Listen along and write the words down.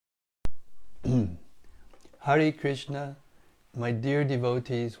Hare Krishna, my dear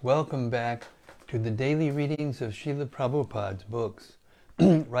devotees, welcome back to the daily readings of Srila Prabhupada's books,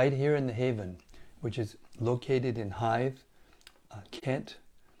 right here in the Haven, which is located in Hythe, Kent,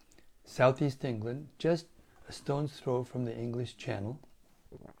 southeast England, just a stone's throw from the English Channel.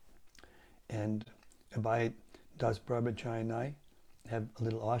 And Abhay Das Brahmachari and I have a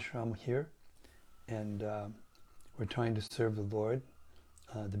little ashram here, and we're trying to serve the Lord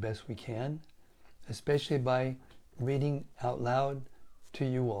the best we can, especially by reading out loud to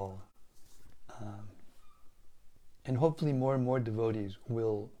you all. And hopefully more and more devotees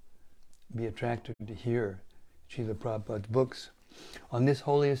will be attracted to hear Srila Prabhupada's books. On this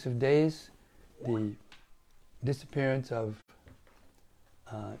holiest of days, the disappearance of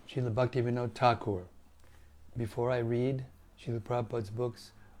Srila Bhaktivinoda Thakur. Before I read Srila Prabhupada's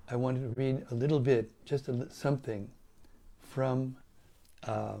books, I wanted to read a little bit, just something from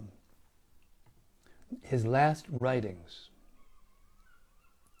his last writings.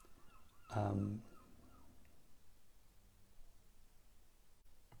 I'm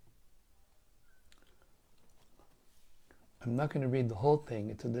not going to read the whole thing,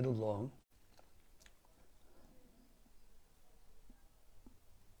 it's a little long.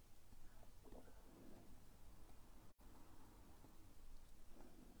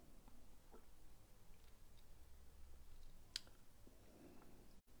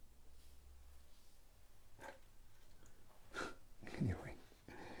 Anyway,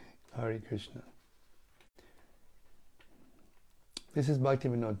 Hare Krishna. This is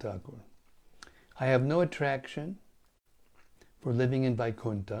Bhaktivinoda Thakur. I have no attraction for living in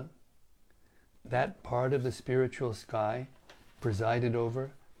Vaikuntha, that part of the spiritual sky presided over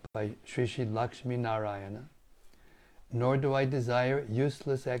by Sri Sri Lakshmi Narayana, nor do I desire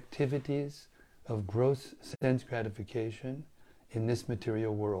useless activities of gross sense gratification in this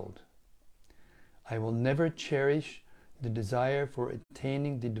material world. I will never cherish the desire for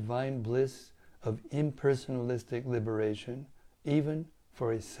attaining the divine bliss of impersonalistic liberation, even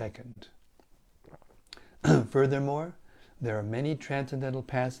for a second. Furthermore, there are many transcendental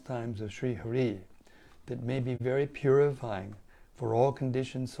pastimes of Sri Hari that may be very purifying for all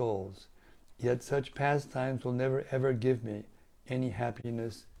conditioned souls, yet such pastimes will never ever give me any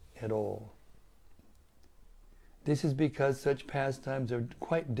happiness at all. This is because such pastimes are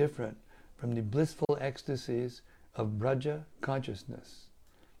quite different from the blissful ecstasies of Braja consciousness,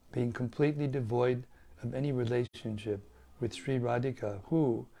 being completely devoid of any relationship with Sri Radhika,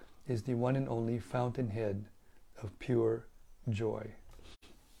 who is the one and only fountainhead of pure joy.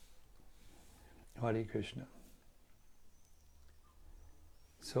 Hare Krishna.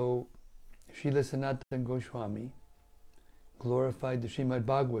 So, Srila Sanatana Goswami glorified the Srimad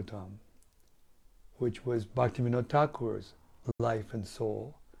Bhagavatam, which was Bhaktivinoda Thakur's life and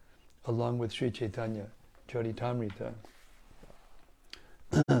soul, along with Sri Chaitanya Charitamrita,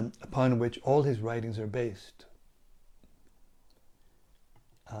 upon which all his writings are based.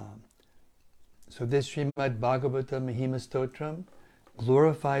 So this Srimad Bhagavata Mahima Stotram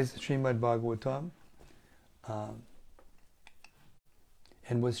glorifies Srimad Bhagavatam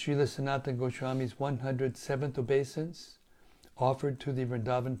and was Srila Sanatana Goswami's 107th obeisance offered to the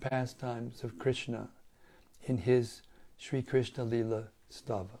Vrindavan pastimes of Krishna in his Sri Krishna Lila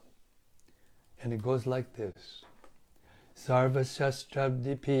Stava. And it goes like this. Sarva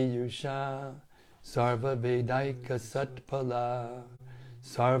Shastrabdi Piyusha Sarva Vedaika Satpala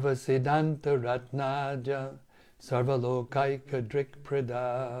Sarva Siddhanta Ratnaja Sarva Lokaika Drik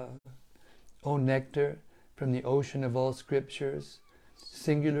Prada. O nectar from the ocean of all scriptures,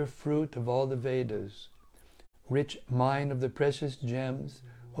 singular fruit of all the Vedas, rich mine of the precious gems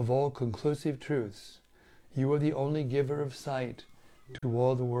of all conclusive truths, you are the only giver of sight to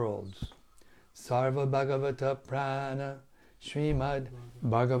all the worlds. Sarva Bhagavata Prana Srimad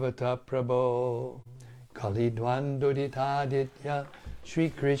Bhagavata Prabho Kalidwandoditaditya Sri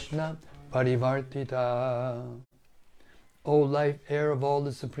Krishna Parivartita. O life air of all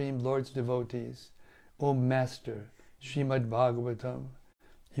the Supreme Lord's devotees, O Master Srimad Bhagavatam,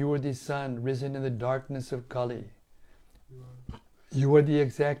 you are the sun risen in the darkness of Kali. You are the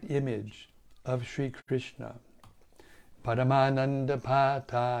exact image of Sri Krishna. Paramananda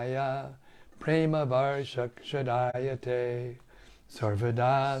Pataya Prema Varshakshadayate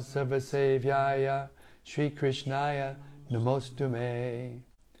Sarvada Sarvasevyaya Sri Krishnaya Namostume.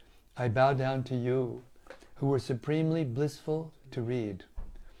 I bow down to you, who are supremely blissful to read.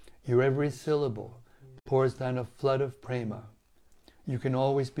 Your every syllable pours down a flood of prema. You can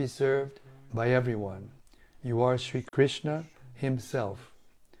always be served by everyone. You are Sri Krishna himself.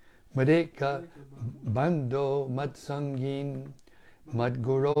 Madeka Bando Matsangin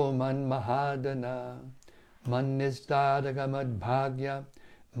Madguro Man Mahadana Manistadaga madbhagya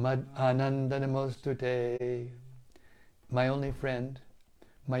mad anandanamostute. My only friend,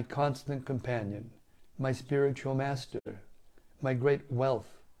 my constant companion, my spiritual master, my great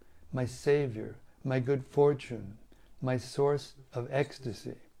wealth, my savior, my good fortune, my source of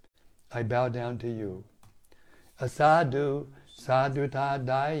ecstasy, I bow down to you. Asadu saduta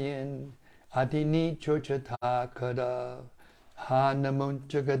dayin atini chochata kada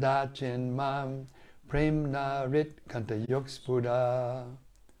hanamuncha gadachin mam premna rit kantayok spuda.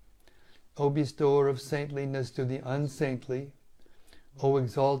 O bestower of saintliness to the unsaintly, O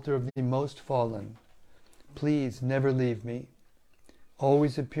exalter of the most fallen, please never leave me.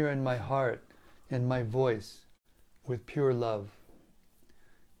 Always appear in my heart and my voice with pure love.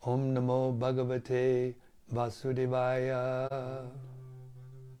 Om Namo Bhagavate Vasudevaya.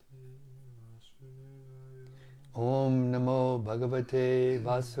 Om Namo Bhagavate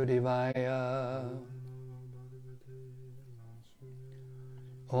Vasudevaya.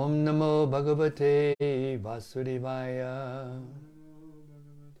 Om Namo Bhagavate Vasudevaya.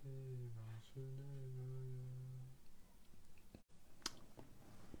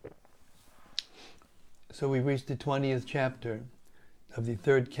 So we reached the 20th chapter of the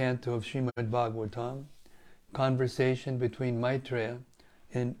third canto of Srimad Bhagavatam, conversation between Maitreya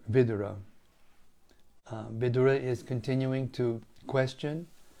and Vidura. Vidura is continuing to question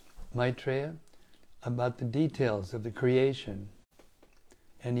Maitreya about the details of the creation,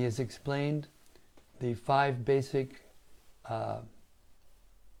 and he has explained the 5 basic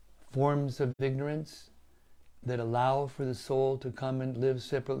forms of ignorance that allow for the soul to come and live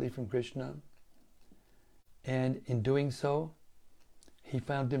separately from Krishna. And in doing so, he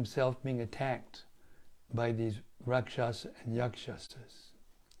found himself being attacked by these Rakshasa and Yakshasas.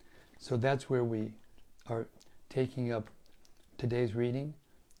 So that's where we are taking up today's reading,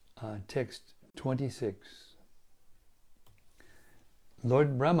 text 26.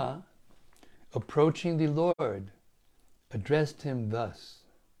 Lord Brahma, approaching the Lord, addressed him thus: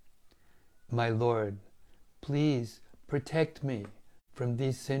 My Lord, please protect me from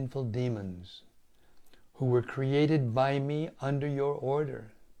these sinful demons, who were created by me under your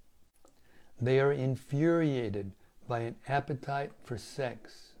order. They are infuriated by an appetite for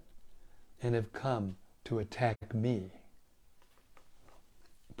sex and have come to attack me.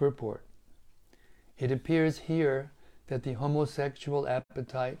 Purport. It appears here that the homosexual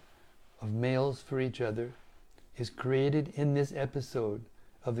appetite of males for each other is created in this episode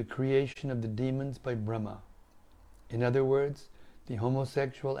of the creation of the demons by Brahma. In other words, the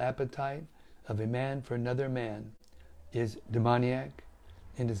homosexual appetite of a man for another man is demoniac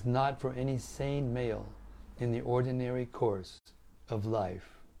and is not for any sane male in the ordinary course of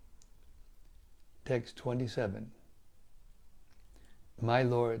life. Text 27. My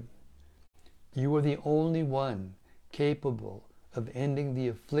Lord, you are the only one capable of ending the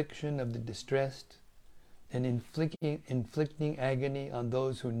affliction of the distressed and inflicting agony on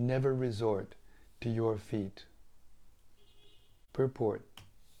those who never resort to your feet. Purport.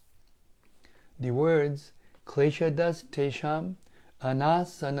 The words Kleshadas Tesham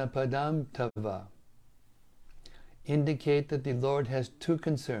Anasanapadam Tava indicate that the Lord has 2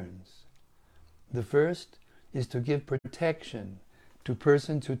 concerns. The first is to give protection to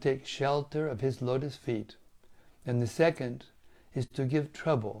persons who take shelter of his lotus feet, and the second is to give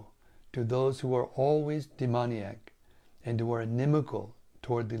trouble to those who are always demoniac and who are inimical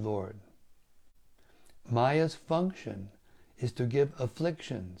toward the Lord. Maya's function is to give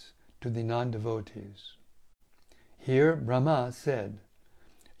afflictions to the non-devotees. Here Brahma said,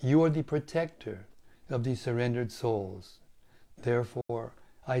 You are the protector of the surrendered souls. Therefore,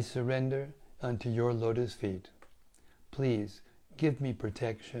 I surrender unto your lotus feet. Please give me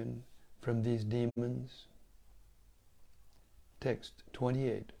protection from these demons. Text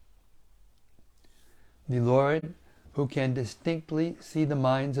 28. The Lord, who can distinctly see the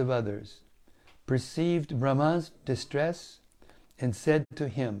minds of others, perceived Brahma's distress and said to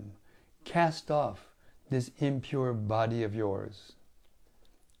him, Cast off this impure body of yours.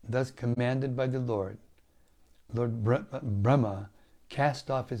 Thus commanded by the Lord, Brahma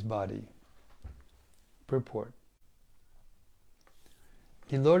cast off his body. Purport.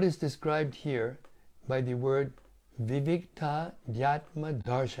 The Lord is described here by the word Vivikta Dhyatma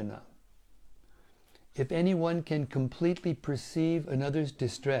Darshana. If anyone can completely perceive another's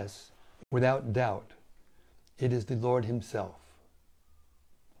distress without doubt, it is the Lord himself.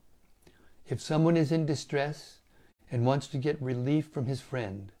 If someone is in distress and wants to get relief from his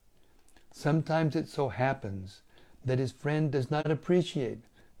friend, sometimes it so happens that his friend does not appreciate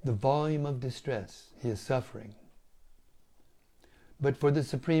the volume of distress he is suffering. But for the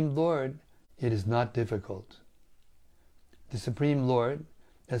Supreme Lord, it is not difficult. The Supreme Lord,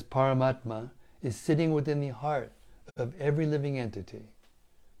 as Paramatma, is sitting within the heart of every living entity,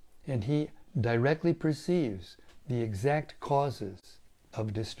 and He directly perceives the exact causes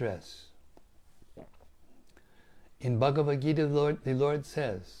of distress. In Bhagavad Gita, the Lord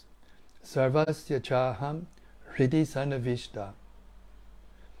says, Sarvasya chaham hridi sanavishta.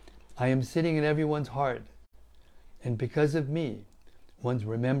 I am sitting in everyone's heart, and because of me, one's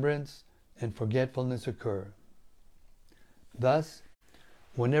remembrance and forgetfulness occur. Thus,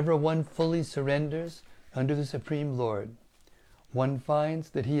 whenever one fully surrenders under the Supreme Lord, one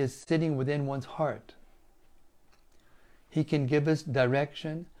finds that He is sitting within one's heart. He can give us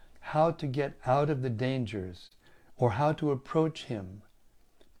direction how to get out of the dangers or how to approach Him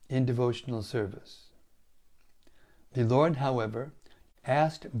in devotional service. The Lord, however,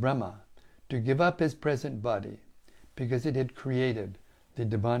 asked Brahma to give up his present body because it had created the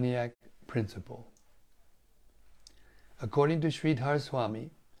demoniac principle. According to Sridhar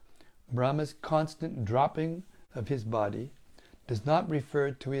Swami, Brahma's constant dropping of his body does not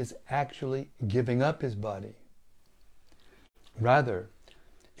refer to his actually giving up his body. Rather,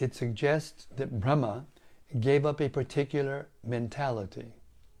 it suggests that Brahma gave up a particular mentality.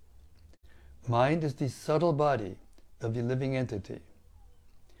 Mind is the subtle body of the living entity.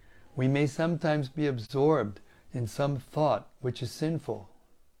 We may sometimes be absorbed in some thought which is sinful.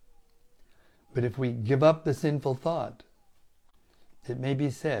 But if we give up the sinful thought, it may be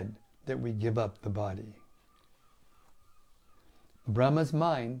said that we give up the body. Brahma's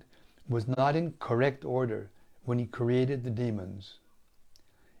mind was not in correct order when he created the demons.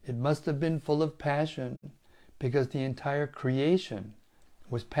 It must have been full of passion because the entire creation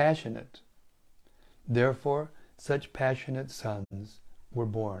was passionate. Therefore, such passionate sons were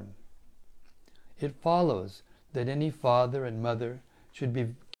born. It follows that any father and mother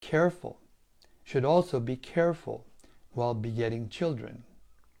should also be careful while begetting children.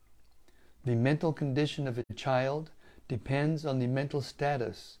 The mental condition of a child depends on the mental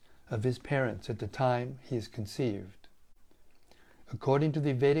status of his parents at the time he is conceived. According to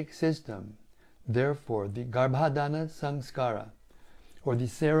the Vedic system, therefore, the Garbhadana Sanskara, or the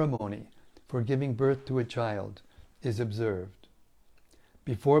ceremony for giving birth to a child, is observed.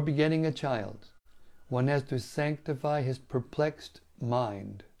 Before begetting a child, one has to sanctify his perplexed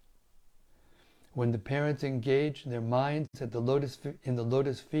mind. When the parents engage their minds in the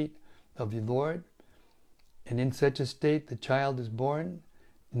lotus feet of the Lord, and in such a state the child is born,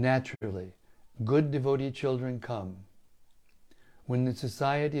 naturally, good devotee children come. When the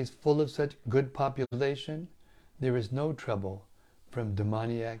society is full of such good population, there is no trouble from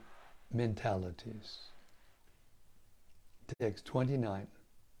demoniac mentalities. Text 29.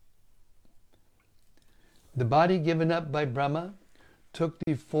 The body given up by Brahma took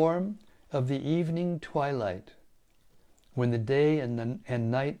the form of the evening twilight, when the day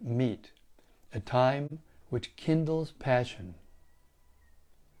and night meet, a time which kindles passion.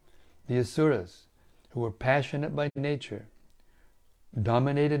 The Asuras, who were passionate by nature,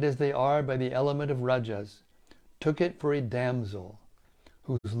 dominated as they are by the element of Rajas, took it for a damsel,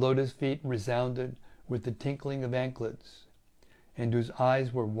 whose lotus feet resounded with the tinkling of anklets, and whose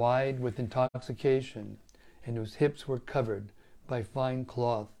eyes were wide with intoxication, and whose hips were covered by fine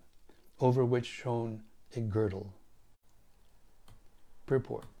cloth, over which shone a girdle.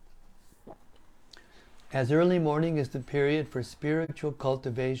 Purport. As early morning is the period for spiritual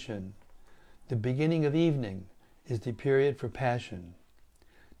cultivation, the beginning of evening is the period for passion.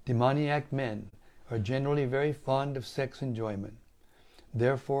 Demoniac men are generally very fond of sex enjoyment.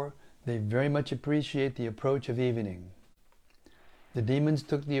 Therefore, they very much appreciate the approach of evening. The demons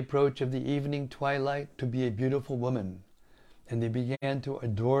took the approach of the evening twilight to be a beautiful woman, and they began to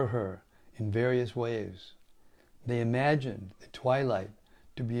adore her in various ways. They imagined the twilight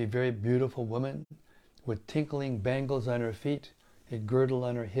to be a very beautiful woman with tinkling bangles on her feet, a girdle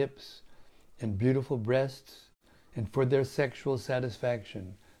on her hips, and beautiful breasts, and for their sexual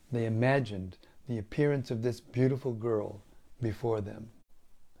satisfaction, they imagined the appearance of this beautiful girl before them.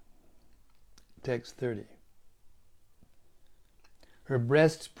 Text 30. Her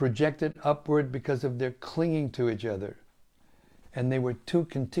breasts projected upward because of their clinging to each other, and they were too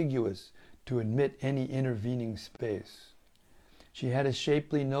contiguous to admit any intervening space. She had a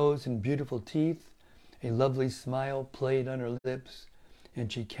shapely nose and beautiful teeth, a lovely smile played on her lips,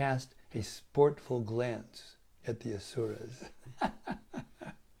 and she cast a sportful glance at the Asuras.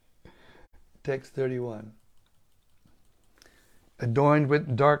 Text 31. Adorned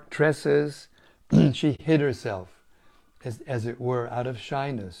with dark tresses, she hid herself, as it were, out of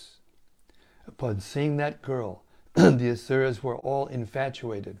shyness. Upon seeing that girl, the Asuras were all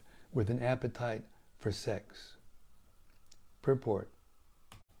infatuated with an appetite for sex. Purport.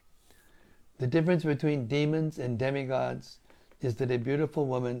 The difference between demons and demigods is that a beautiful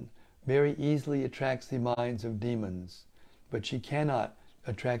woman very easily attracts the minds of demons, but she cannot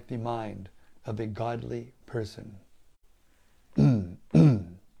attract the mind of a godly person.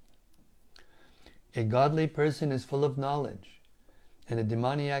 A godly person is full of knowledge, and a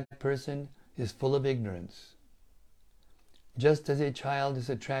demoniac person is full of ignorance. Just as a child is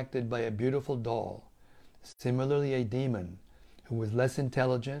attracted by a beautiful doll, similarly a demon who is less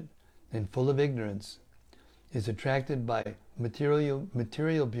intelligent and full of ignorance is attracted by material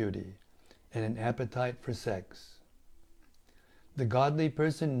beauty and an appetite for sex. The godly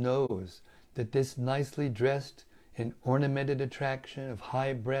person knows that this nicely dressed and ornamented attraction of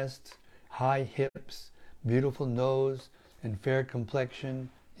high breasts, high hips, beautiful nose, and fair complexion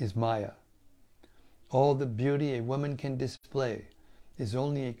is Maya. All the beauty a woman can display is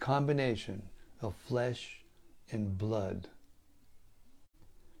only a combination of flesh and blood.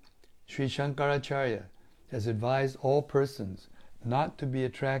 Sri Shankaracharya has advised all persons not to be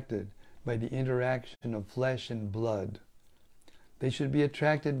attracted by the interaction of flesh and blood. They should be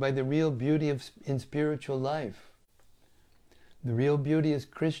attracted by the real beauty in spiritual life. The real beauty is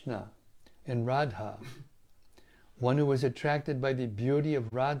Krishna and Radha. One who is attracted by the beauty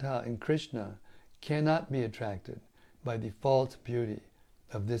of Radha and Krishna cannot be attracted by the false beauty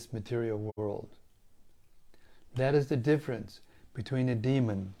of this material world. That is the difference between a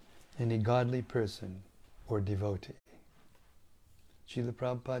demon and a godly person or devotee. Srila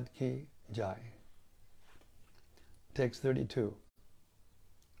Prabhupada Ki Jai. Text 32.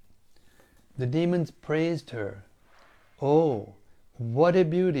 The demons praised her. Oh, what a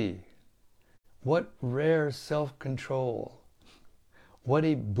beauty! What rare self-control! What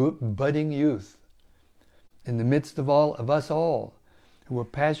a budding youth! In the midst of us all, who are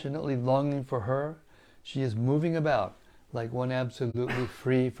passionately longing for her, she is moving about like one absolutely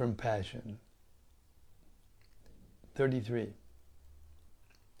free from passion. 33.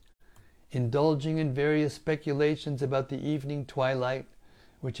 Indulging in various speculations about the evening twilight,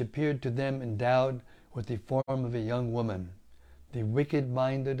 which appeared to them endowed with the form of a young woman, the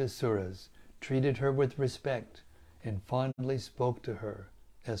wicked-minded asuras treated her with respect and fondly spoke to her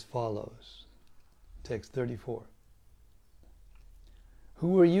as follows. Text 34.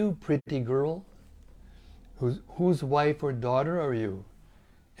 Who are you, pretty girl? Whose wife or daughter are you?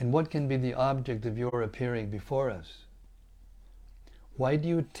 And what can be the object of your appearing before us? Why do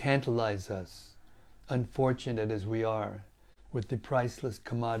you tantalize us, unfortunate as we are, with the priceless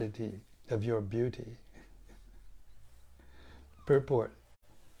commodity of your beauty? Purport.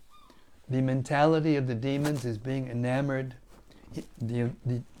 The mentality of the demons is being enamored.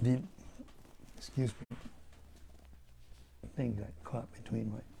 Excuse me. Thing got caught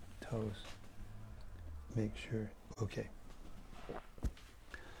between my toes. Make sure. Okay.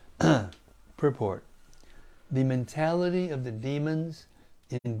 Purport. The mentality of the demons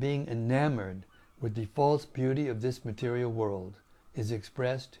in being enamored with the false beauty of this material world is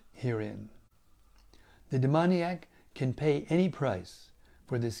expressed herein. The demoniac can pay any price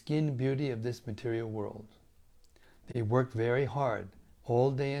for the skin beauty of this material world. They work very hard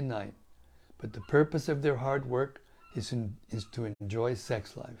all day and night, but the purpose of their hard work is to enjoy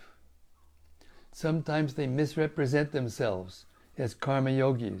sex life. Sometimes they misrepresent themselves as karma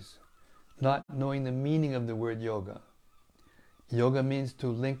yogis, not knowing the meaning of the word yoga. Yoga means to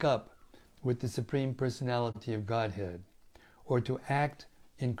link up with the Supreme Personality of Godhead, or to act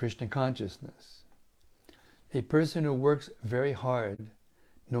in Krishna consciousness. A person who works very hard,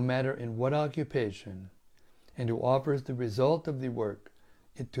 no matter in what occupation, and who offers the result of the work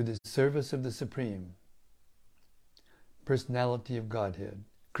to the service of the Supreme Personality of Godhead,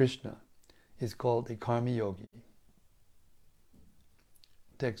 Krishna, is called a karma yogi.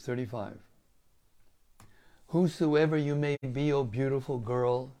 Text 35. Whosoever you may be, O beautiful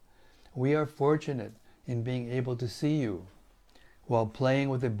girl, we are fortunate in being able to see you. While playing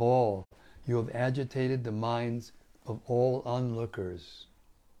with a ball, you have agitated the minds of all onlookers.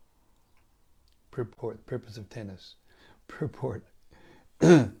 Purport, purpose of tennis. Purport.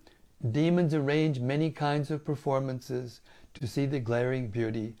 Demons arrange many kinds of performances to see the glaring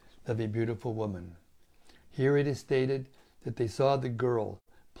beauty of a beautiful woman. Here it is stated that they saw the girl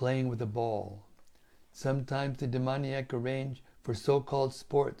playing with a ball. Sometimes the demoniac arrange for so-called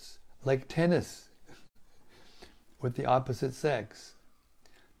sports, like tennis, with the opposite sex.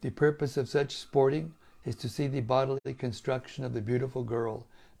 The purpose of such sporting is to see the bodily construction of the beautiful girl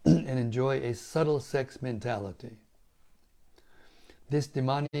and enjoy a subtle sex mentality. This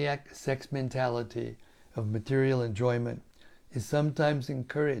demoniac sex mentality of material enjoyment is sometimes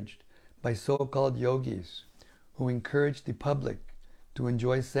encouraged by so-called yogis who encourage the public to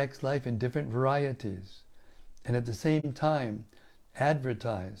enjoy sex life in different varieties, and at the same time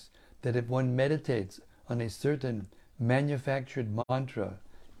advertise that if one meditates on a certain manufactured mantra,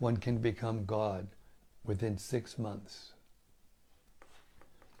 one can become God within 6 months.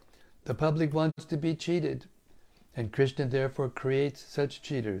 The public wants to be cheated, and Krishna therefore creates such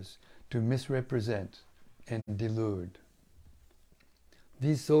cheaters to misrepresent and delude.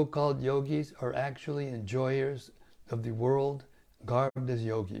 These so-called yogis are actually enjoyers of the world garbed as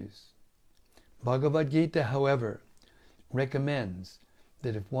yogis. Bhagavad Gita, however, recommends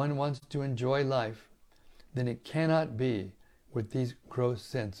that if one wants to enjoy life, then it cannot be with these gross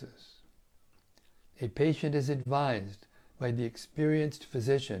senses. A patient is advised by the experienced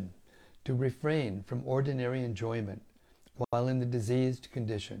physician to refrain from ordinary enjoyment while in the diseased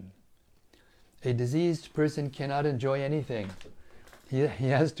condition. A diseased person cannot enjoy anything. He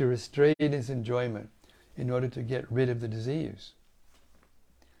has to restrain his enjoyment in order to get rid of the disease.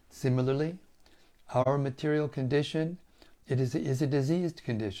 Similarly, our material condition is a diseased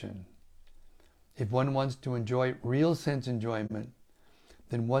condition. If one wants to enjoy real sense enjoyment,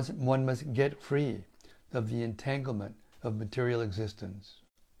 then one must get free of the entanglement of material existence.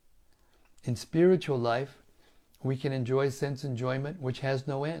 In spiritual life, we can enjoy sense enjoyment which has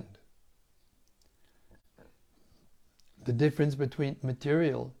no end. The difference between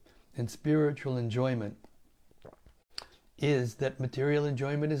material and spiritual enjoyment is that material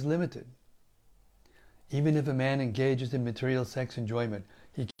enjoyment is limited. Even if a man engages in material sex enjoyment,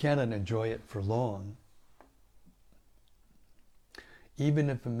 he cannot enjoy it for long. Even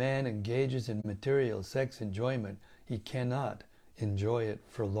if a man engages in material sex enjoyment, he cannot enjoy it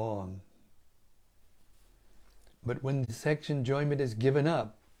for long. But when the sex enjoyment is given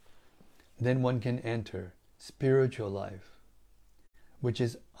up, then one can enter spiritual life, which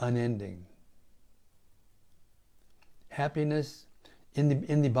is unending. Happiness, in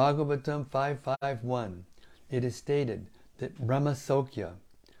the Bhagavatam 5.5.1, it is stated that Brahmasokya,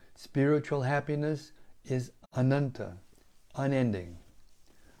 spiritual happiness, is ananta, unending.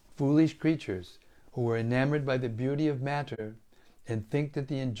 Foolish creatures who are enamored by the beauty of matter and think that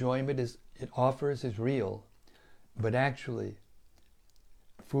the enjoyment it offers is real, but actually,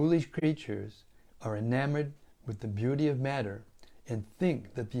 foolish creatures are enamored with the beauty of matter and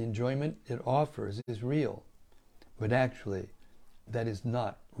think that the enjoyment it offers is real, but actually, that is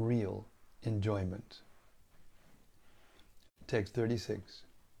not real enjoyment. Text 36.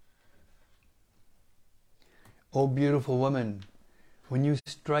 O beautiful woman, when you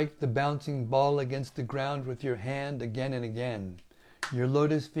strike the bouncing ball against the ground with your hand again and again, your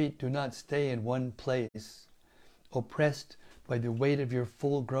lotus feet do not stay in one place. Oppressed by the weight of your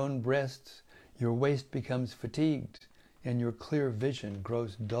full-grown breasts, your waist becomes fatigued, and your clear vision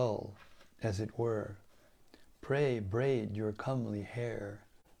grows dull, as it were. Pray braid your comely hair.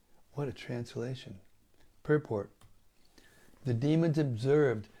 What a translation. Purport. The demons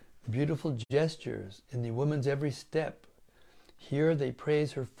observed beautiful gestures in the woman's every step. Here they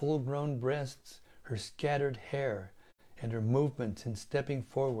praise her full-grown breasts, her scattered hair, and her movements in stepping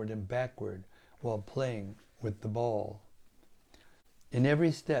forward and backward while playing with the ball. In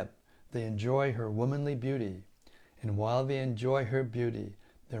every step, they enjoy her womanly beauty, and while they enjoy her beauty,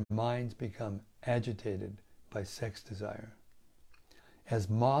 their minds become agitated by sex desire. As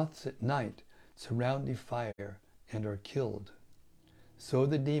moths at night surround the fire and are killed, so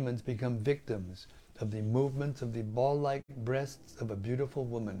the demons become victims of the movements of the ball-like breasts of a beautiful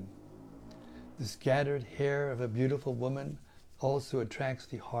woman. The scattered hair of a beautiful woman also attracts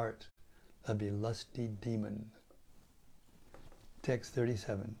the heart of a lusty demon. Text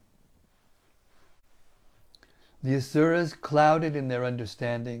 37. The Asuras, clouded in their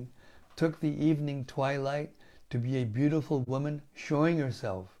understanding, took the evening twilight to be a beautiful woman showing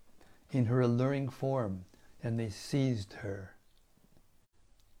herself in her alluring form, and they seized her.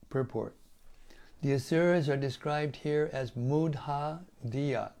 Purport. The Asuras are described here as mudha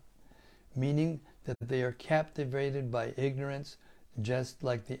diya, meaning that they are captivated by ignorance just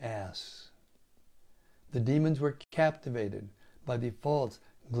like the ass. The demons were captivated by the false,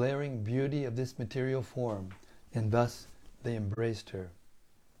 glaring beauty of this material form, and thus they embraced her.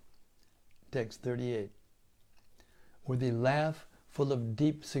 Text 38. With a laugh full of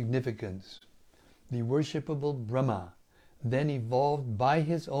deep significance, the worshipable Brahma then evolved by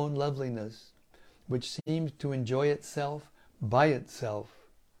his own loveliness, which seemed to enjoy itself by itself,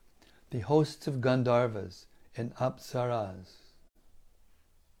 the hosts of Gandharvas and Apsaras.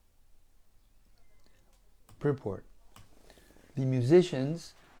 Purport. The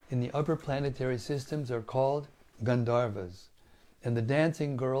musicians in the upper planetary systems are called Gandharvas, and the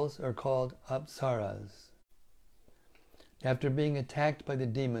dancing girls are called Apsaras. After being attacked by the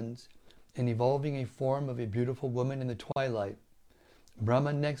demons and evolving a form of a beautiful woman in the twilight,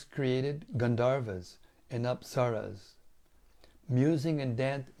 Brahma next created Gandharvas and Apsaras. Music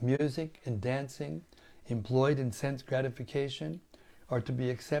and dancing employed in sense gratification are to be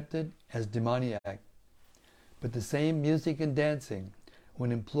accepted as demoniac. But the same music and dancing,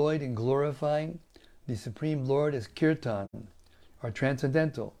 when employed in glorifying the Supreme Lord as kirtan, are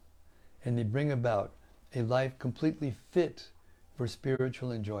transcendental, and they bring about a life completely fit for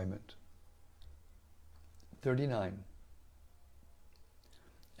spiritual enjoyment. 39.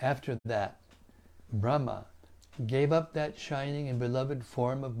 After that, Brahma gave up that shining and beloved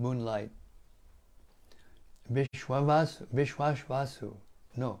form of moonlight. Vishwavasu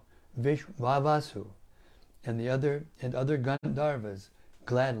and other Gandharvas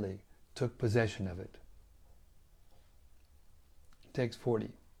gladly took possession of it. Text 40.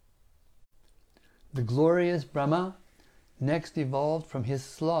 The glorious Brahma next evolved from his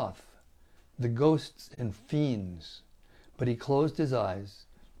sloth, the ghosts and fiends, but he closed his eyes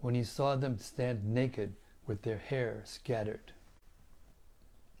when he saw them stand naked with their hair scattered.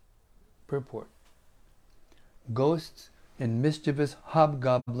 Purport. Ghosts and mischievous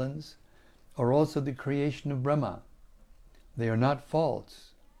hobgoblins are also the creation of Brahma. They are not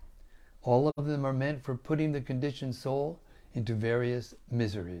false. All of them are meant for putting the conditioned soul into various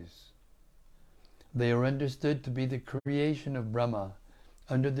miseries. They are understood to be the creation of Brahma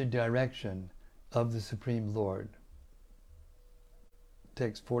under the direction of the Supreme Lord.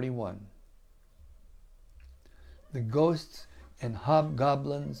 Text 41. The ghosts and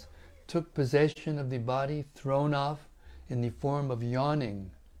hobgoblins took possession of the body thrown off in the form of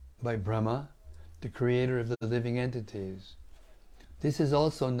yawning by Brahma, the creator of the living entities. This is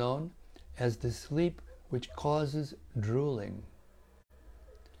also known as the sleep which causes drooling.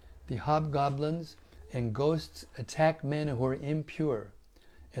 The hobgoblins and ghosts attack men who are impure,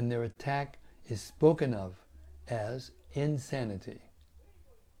 and their attack is spoken of as insanity.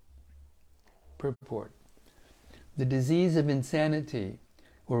 Purport. The disease of insanity,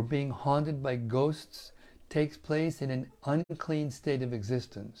 or being haunted by ghosts, takes place in an unclean state of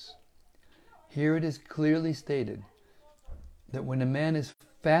existence. Here it is clearly stated that when a man is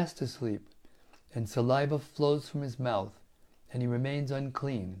fast asleep and saliva flows from his mouth and he remains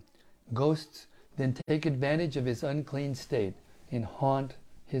unclean, ghosts then take advantage of his unclean state and haunt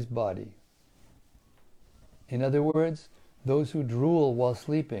his body. In other words, those who drool while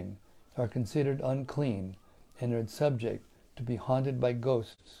sleeping are considered unclean and are subject to be haunted by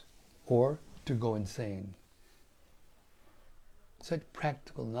ghosts or to go insane. Such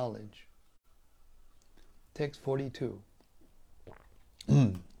practical knowledge. Text 42.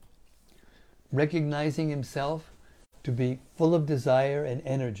 Recognizing himself to be full of desire and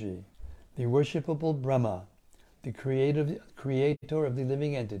energy, the worshipable Brahma, the creator of the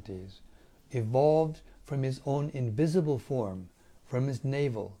living entities, evolved from his own invisible form, from his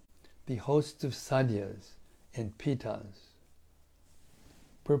navel, the hosts of sadhyas and pitas.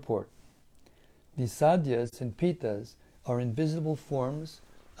 Purport. The sadhyas and pitas are invisible forms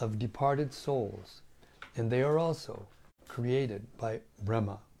of departed souls, and they are also created by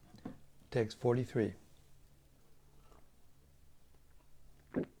Brahma. Text 43.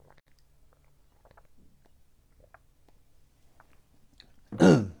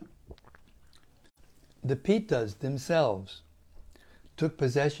 The pitas themselves took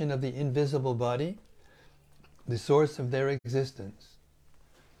possession of the invisible body, the source of their existence.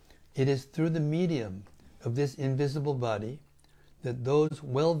 It is through the medium of this invisible body that those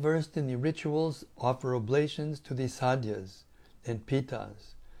well versed in the rituals offer oblations to the sadhyas and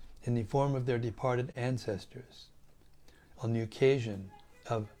pitas in the form of their departed ancestors on the occasion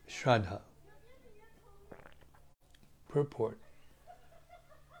of Shraddha. Purport.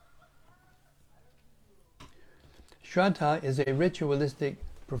 Shraddha is a ritualistic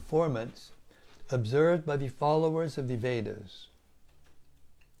performance observed by the followers of the Vedas.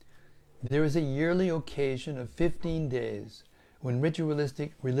 There is a yearly occasion of 15 days when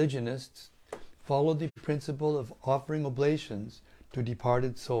ritualistic religionists follow the principle of offering oblations to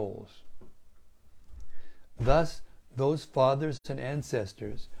departed souls. Thus, those fathers and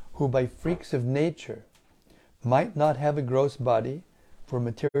ancestors who by freaks of nature might not have a gross body for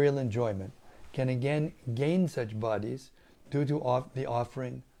material enjoyment can again gain such bodies due to the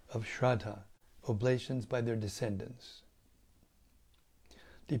offering of Shraddha, oblations by their descendants.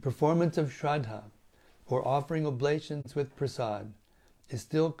 The performance of Shraddha, or offering oblations with prasad, is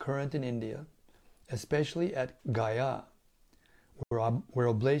still current in India, especially at Gaya, where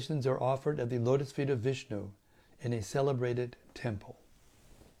oblations are offered at the lotus feet of Vishnu in a celebrated temple.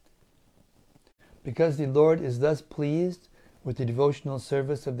 Because the Lord is thus pleased with the devotional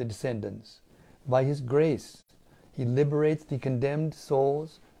service of the descendants, by His grace, He liberates the condemned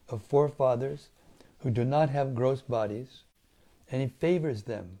souls of forefathers who do not have gross bodies, and He favors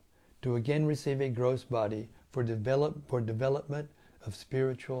them to again receive a gross body for development of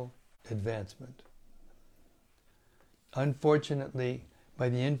spiritual advancement. Unfortunately, by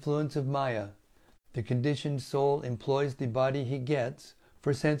the influence of Maya, the conditioned soul employs the body he gets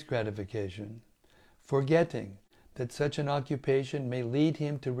for sense gratification, forgetting that such an occupation may lead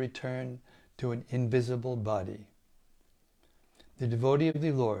him to return to an invisible body. The devotee of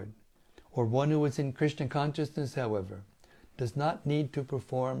the Lord, or one who is in Krishna consciousness, however, does not need to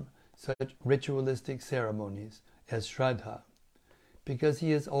perform such ritualistic ceremonies as Shraddha, because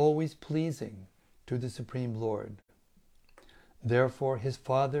he is always pleasing to the Supreme Lord. Therefore, his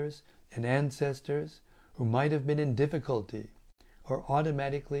fathers and ancestors who might have been in difficulty are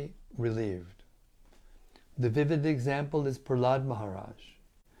automatically relieved. The vivid example is Prahlad Maharaj.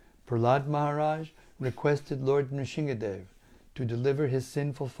 Prahlad Maharaj requested Lord Nrsingadev to deliver his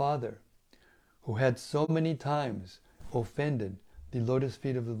sinful father, who had so many times offended the lotus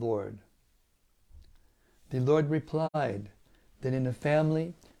feet of the Lord. The Lord replied that in a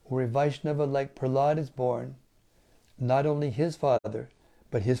family where a Vaishnava like Prahlad is born, not only his father,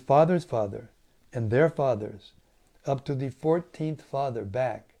 but his father's father, and their fathers, up to the 14th father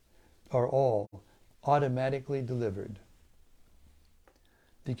back, are all automatically delivered.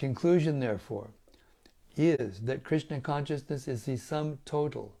 The conclusion, therefore, is that Krishna consciousness is the sum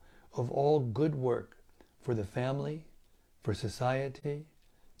total of all good work for the family, for society,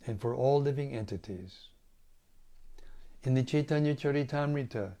 and for all living entities. In the Chaitanya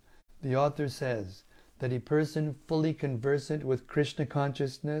Charitamrita, the author says that a person fully conversant with Krishna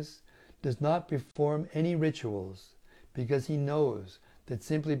consciousness does not perform any rituals because he knows that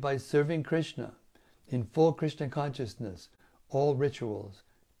simply by serving Krishna in full Krishna consciousness, all rituals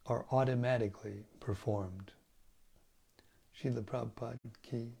are automatically performed. Srila Prabhupada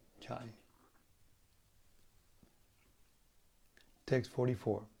Ki Jai. Text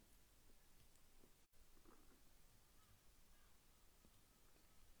 44.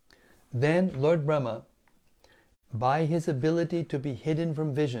 Then Lord Brahma, by his ability to be hidden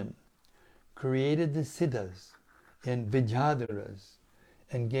from vision, created the Siddhas and Vidyadharas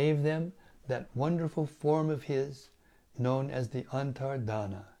and gave them that wonderful form of his known as the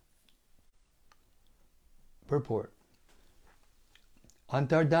Antardana. Purport.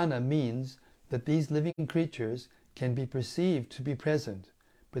 Antardana means that these living creatures can be perceived to be present,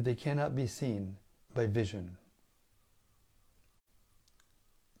 but they cannot be seen by vision.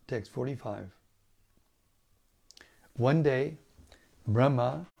 Text 45. One day,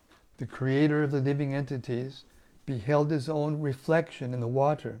 Brahma, the creator of the living entities, beheld his own reflection in the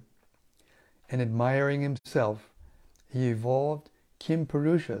water, and admiring himself, he evolved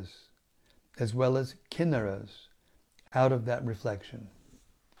Kimpurushas as well as Kinnaras out of that reflection.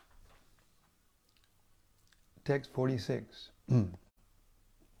 Text 46. The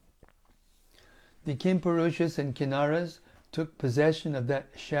Kimpurushas and Kinnaras took possession of that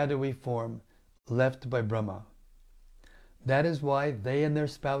shadowy form left by Brahma. That is why they and their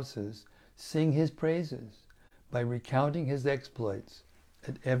spouses sing his praises by recounting his exploits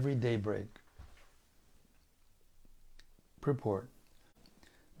at every daybreak. Purport.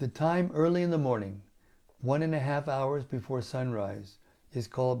 The time early in the morning, 1.5 hours before sunrise, is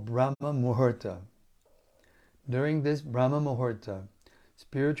called Brahma Muhurta. During this Brahma Muhurta,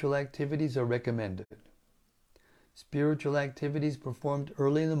 spiritual activities are recommended. Spiritual activities performed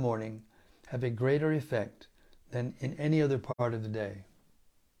early in the morning have a greater effect than in any other part of the day.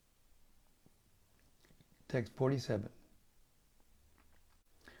 Text 47.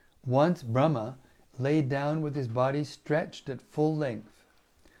 Once Brahma lay down with his body stretched at full length.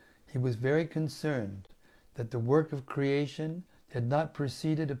 He was very concerned that the work of creation had not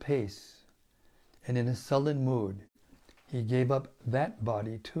proceeded apace, and in a sullen mood, he gave up that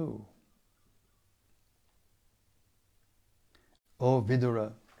body too. O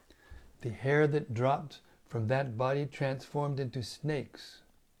Vidura, the hair that dropped from that body transformed into snakes,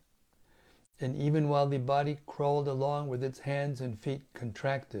 and even while the body crawled along with its hands and feet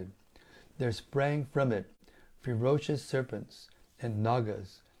contracted, there sprang from it ferocious serpents and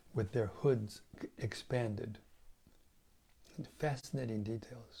nagas with their hoods expanded. Fascinating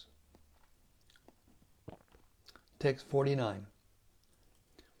details. Text 49.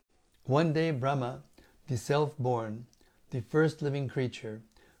 One day Brahma, the self-born, the first living creature,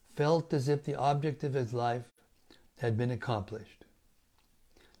 felt as if the object of his life had been accomplished.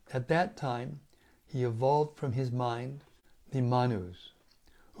 At that time, he evolved from his mind the Manus,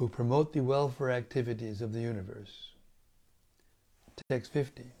 who promote the welfare activities of the universe. Text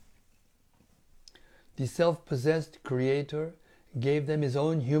 50. The self-possessed Creator gave them his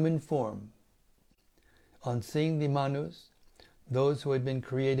own human form. On seeing the Manus, those who had been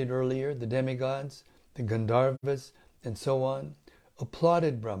created earlier, the demigods, the Gandharvas, and so on,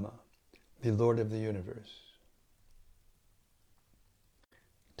 applauded Brahma, the Lord of the universe.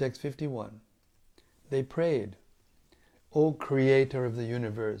 Text 51. They prayed, O Creator of the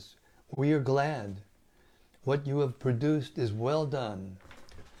universe, we are glad. What you have produced is well done.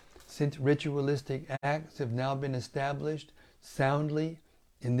 Since ritualistic acts have now been established soundly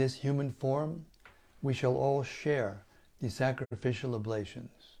in this human form, we shall all share the sacrificial oblations.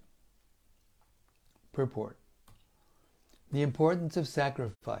 Purport. The importance of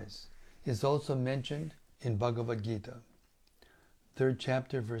sacrifice is also mentioned in Bhagavad Gita, 3rd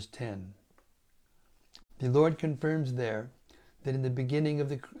chapter, verse 10. The Lord confirms there that in the beginning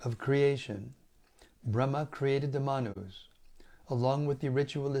of creation, Brahma created the Manus, along with the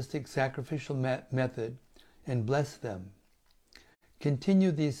ritualistic sacrificial method, and blessed them.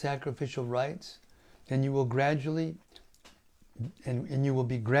 Continue these sacrificial rites, and you will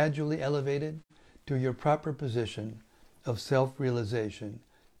be gradually elevated to your proper position of self-realization,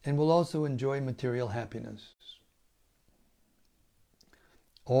 and will also enjoy material happiness.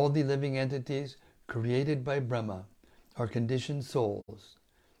 All the living entities created by Brahma are conditioned souls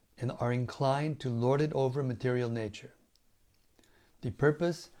and are inclined to lord it over material nature. The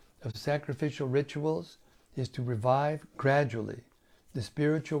purpose of sacrificial rituals is to revive gradually the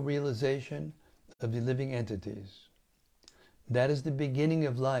spiritual realization of the living entities. That is the beginning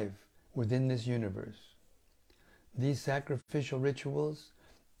of life within this universe. These sacrificial rituals,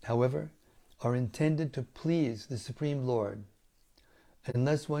 however, are intended to please the Supreme Lord.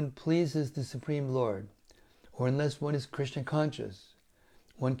 Unless one pleases the Supreme Lord, or unless one is Krishna conscious,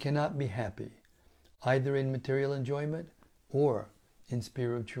 one cannot be happy, either in material enjoyment or in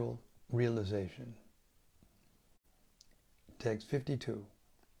spiritual realization. Text 52.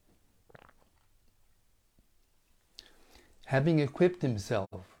 Having equipped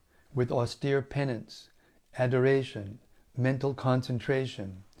himself with austere penance, adoration, mental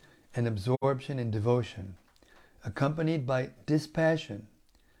concentration, and absorption in devotion, accompanied by dispassion,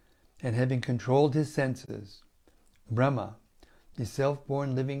 and having controlled his senses, Brahma, the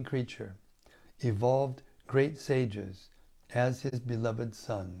self-born living creature, evolved great sages as his beloved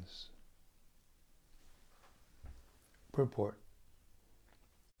sons. Purport.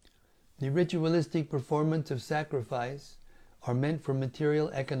 The ritualistic performance of sacrifice are meant for material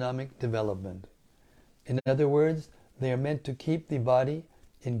economic development. In other words, they are meant to keep the body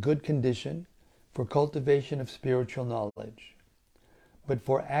in good condition for cultivation of spiritual knowledge. But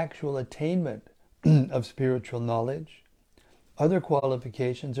for actual attainment of spiritual knowledge, other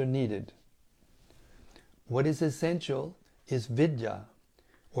qualifications are needed. What is essential is vidya,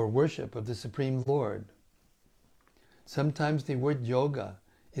 or worship of the Supreme Lord. Sometimes the word yoga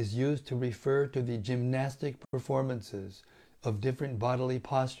is used to refer to the gymnastic performances of different bodily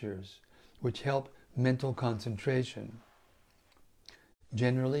postures which help mental concentration.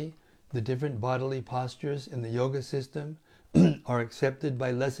 Generally, the different bodily postures in the yoga system are accepted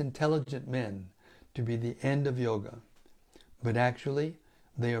by less intelligent men to be the end of yoga, but actually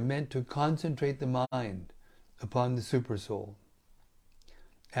they are meant to concentrate the mind upon the Supersoul.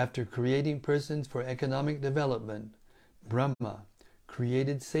 After creating persons for economic development, Brahma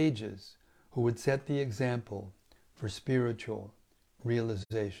created sages who would set the example for spiritual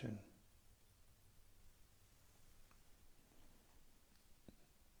realization.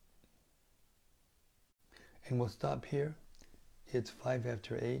 And we'll stop here. It's 5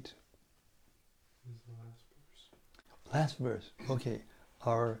 after 8. Is the last verse? Last verse. Okay.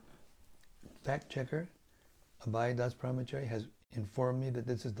 Our fact checker, Abhay Das Brahmachari, has informed me that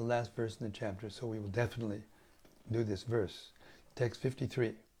this is the last verse in the chapter, so we will definitely do this verse. Text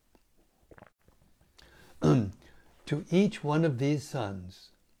 53. To each one of these sons,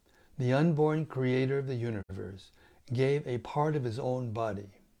 the unborn creator of the universe gave a part of his own body,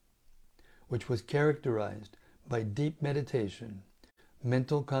 which was characterized by deep meditation,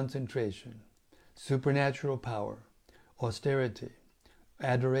 mental concentration, supernatural power, austerity,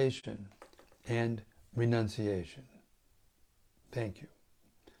 adoration, and renunciation. Thank you.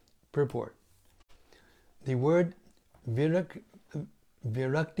 Purport. The word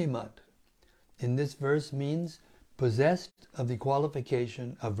viraktimat in this verse means possessed of the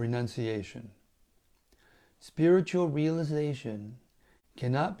qualification of renunciation. Spiritual realization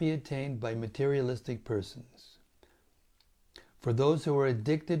cannot be attained by materialistic persons. For those who are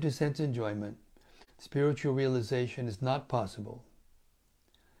addicted to sense enjoyment, spiritual realization is not possible.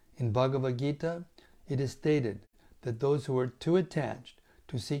 In Bhagavad Gita, it is stated that those who are too attached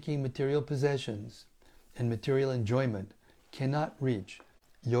to seeking material possessions and material enjoyment cannot reach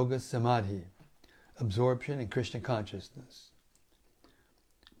Yoga Samadhi, absorption in Krishna consciousness.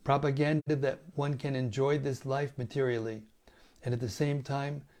 Propaganda that one can enjoy this life materially and at the same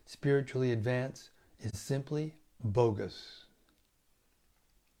time spiritually advance is simply bogus.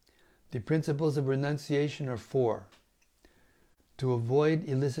 The principles of renunciation are 4. To avoid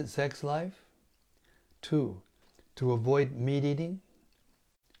illicit sex life. 2. To avoid meat eating.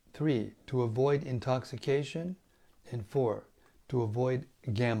 3. To avoid intoxication. And 4. To avoid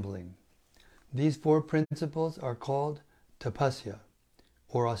gambling. These 4 principles are called tapasya,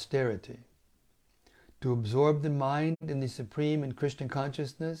 or austerity. To absorb the mind in the supreme and Krishna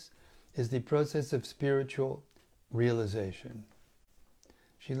consciousness is the process of spiritual realization.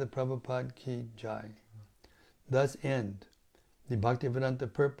 Srila Prabhupada Ki Jai. Thus end the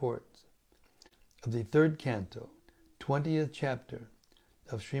Bhaktivedanta purports of the 3rd canto, 20th chapter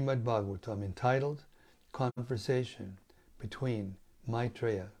of Srimad Bhagavatam, entitled Conversation between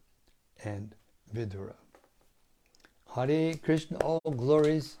Maitreya and Vidura. Hare Krishna, all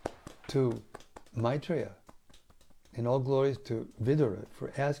glories to Maitreya and all glories to Vidura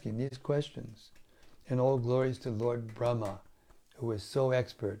for asking these questions, and all glories to Lord Brahma, who is so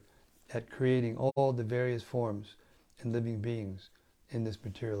expert at creating all the various forms and living beings in this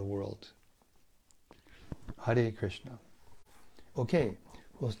material world. Hare Krishna. Okay,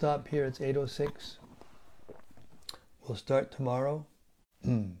 we'll stop here. It's 8:06. We'll start tomorrow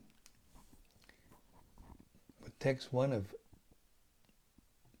with text 1 of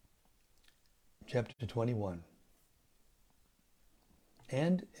chapter 21.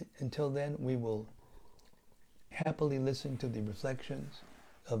 And until then, we will happily listen to the reflections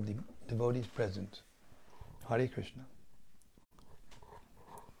of the devotees present. Hare Krishna.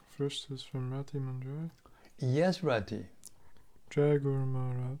 First is from Rati Manjari. Yes, Rati. Jai Guru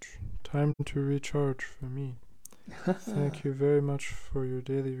Maharaj. Time to recharge for me. Thank you very much for your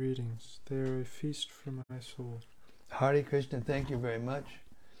daily readings. They are a feast for my soul. Hare Krishna, thank you very much.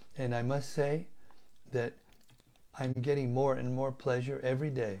 And I must say that I'm getting more and more pleasure every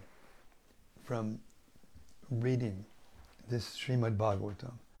day from reading this Srimad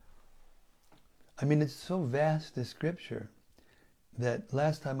Bhagavatam. I mean, it's so vast, this scripture, that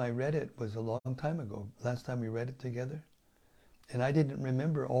last time I read it was a long time ago. Last time we read it together. And I didn't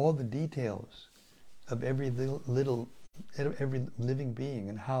remember all the details of every every living being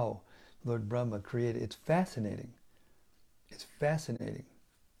and how Lord Brahma created. It's fascinating. It's fascinating.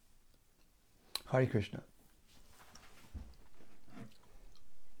 Hare Krishna.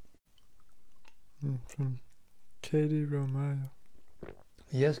 From Katie Romaya.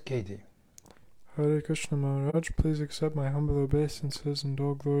 Yes, Katie. Hare Krishna Maharaj, please accept my humble obeisances and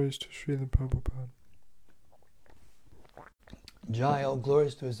all glories to Srila Prabhupada. Jai, all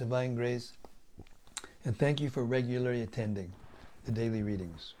glories to His divine grace, and thank you for regularly attending the daily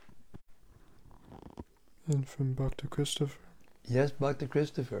readings. And from Bhakta Christopher. Yes, Bhakta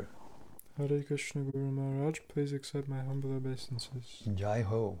Christopher. Hare Krishna Guru Maharaj, please accept my humble obeisances. Jai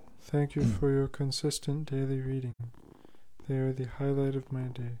Ho. Thank you for your consistent daily reading. They are the highlight of my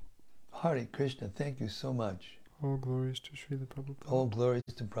day. Hare Krishna, thank you so much. All glories to Srila Prabhupada. All glories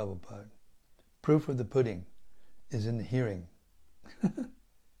to Prabhupada. Proof of the pudding is in the hearing. And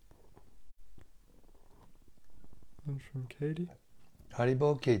from Katie.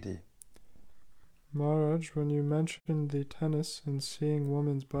 Haribol, Katie. Maharaj, when you mentioned the tennis and seeing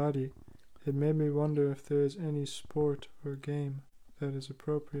woman's body, it made me wonder if there is any sport or game that is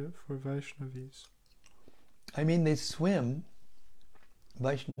appropriate for Vaishnavis. I mean, they swim.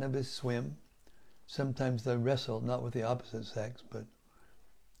 Vaishnavas swim. Sometimes they wrestle, not with the opposite sex, but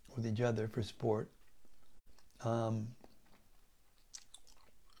with each other for sport.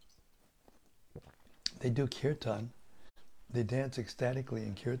 They do kirtan. They dance ecstatically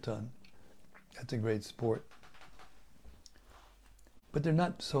in kirtan. That's a great sport. But they're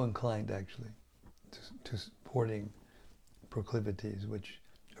not so inclined, actually, to sporting proclivities, which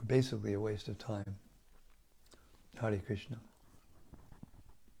are basically a waste of time. Hare Krishna.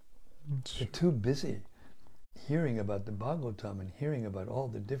 They're too busy hearing about the Bhagavatam and hearing about all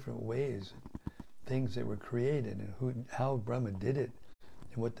the different ways, things that were created, and how Brahma did it,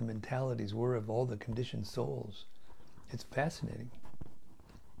 and what the mentalities were of all the conditioned souls. It's fascinating.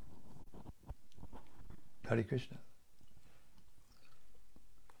 Hare Krishna.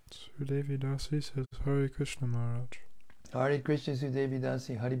 Sudevi Dasi says, Hare Krishna Maharaj. Hare Krishna Sudevi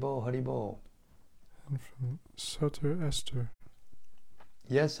Dasi, Haribo, Haribo. And from Sutter Esther.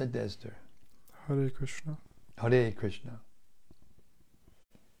 Yes, said Esther. Hare Krishna. Hare Krishna.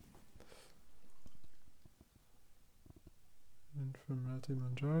 And from Rati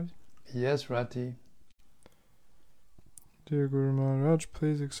Manjari. Yes, Rati. Dear Guru Maharaj,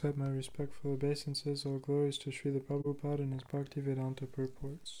 please accept my respectful obeisances. All glories to Srila Prabhupada and his Bhaktivedanta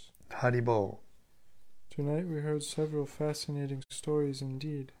purports. Haribo. Tonight we heard several fascinating stories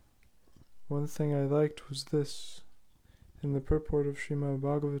indeed. One thing I liked was this. In the purport of Srimad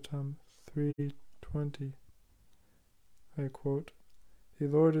Bhagavatam 3:20, I quote, "The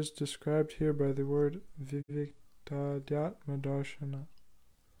Lord is described here by the word Viviktadhyatma Darshana.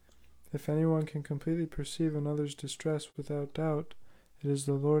 If anyone can completely perceive another's distress without doubt, it is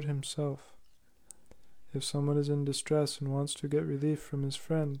the Lord himself. If someone is in distress and wants to get relief from his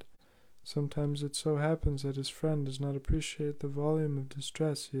friend, sometimes it so happens that his friend does not appreciate the volume of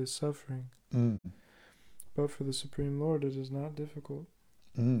distress he is suffering. But for the Supreme Lord it is not difficult.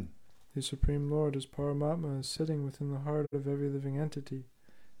 The Supreme Lord as Paramatma is sitting within the heart of every living entity,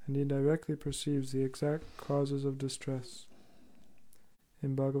 and he directly perceives the exact causes of distress.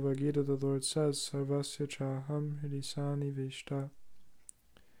 In Bhagavad Gita the Lord says, Sarvasya chaham hridisani vishta.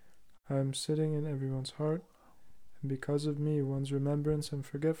 I am sitting in everyone's heart, and because of me one's remembrance and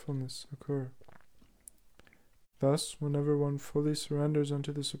forgetfulness occur. Thus, whenever one fully surrenders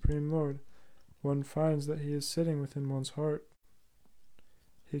unto the Supreme Lord, one finds that he is sitting within one's heart.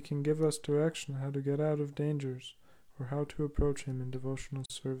 He can give us direction how to get out of dangers, or how to approach him in devotional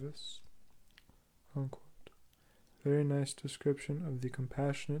service." Unquote. Very nice description of the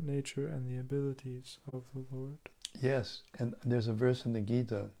compassionate nature and the abilities of the Lord. Yes, and there's a verse in the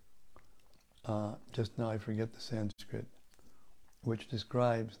Gita, just now I forget the Sanskrit, which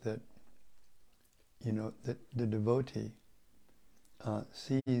describes that, that the devotee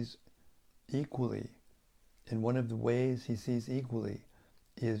sees equally, and one of the ways he sees equally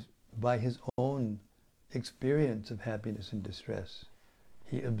is by his own experience of happiness and distress.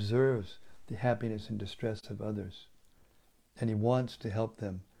 He observes the happiness and distress of others, and he wants to help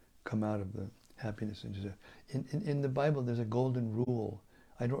them come out of the happiness and distress. In the Bible there's a golden rule.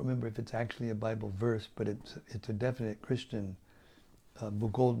 I don't remember if it's actually a Bible verse, but it's a definite Christian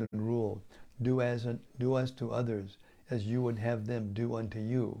golden rule. Do unto others as you would have them do unto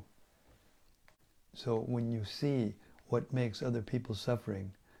you. So when you see what makes other people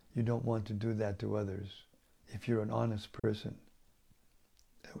suffering, you don't want to do that to others. If you're an honest person,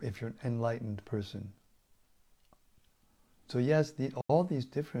 if you're an enlightened person. So yes, all these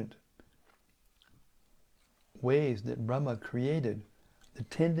different ways that Brahma created the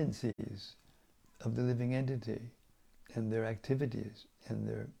tendencies of the living entity and their activities and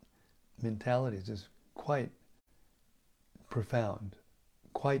their mentalities is quite profound,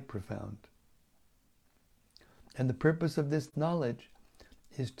 quite profound. And the purpose of this knowledge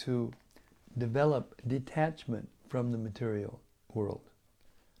is to develop detachment from the material world.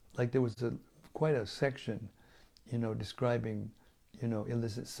 Like there was quite a section, describing,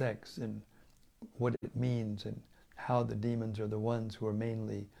 illicit sex and what it means and how the demons are the ones who are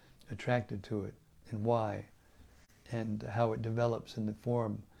mainly attracted to it and why, and how it develops in the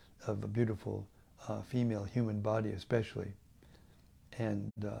form of a beautiful female human body especially.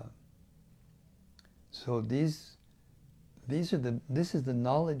 And so this is the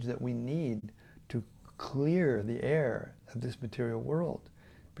knowledge that we need to clear the air of this material world,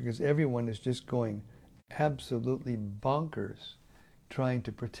 because everyone is just going absolutely bonkers trying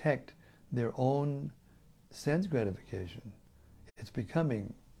to protect their own sense gratification. It's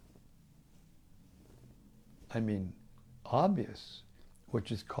becoming, obvious,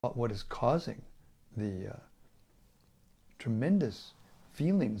 what is causing the tremendous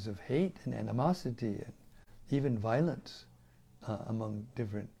feelings of hate and animosity and even violence among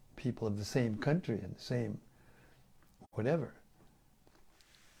different people of the same country and the same whatever.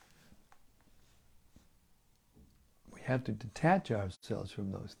 We have to detach ourselves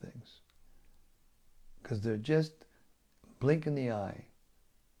from those things, because they're just blink in the eye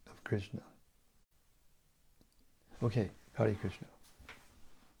of Krishna. Okay, Hare Krishna.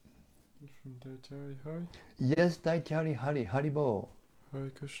 From Daityari Hari. Yes, Daityari Hari, Haribo. Hare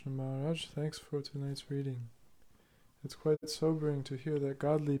Krishna Maharaj, thanks for tonight's reading. It's quite sobering to hear that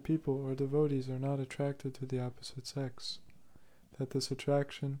godly people or devotees are not attracted to the opposite sex, that this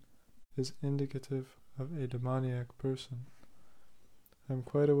attraction is indicative of a demoniac person. I'm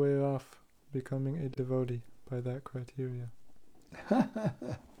quite a way off becoming a devotee by that criteria.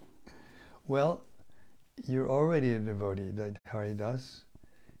 Well, you're already a devotee, Haridas.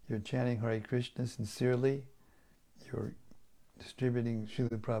 You're chanting Hare Krishna sincerely. You're distributing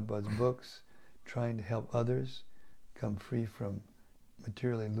Srila Prabhupada's books, trying to help others come free from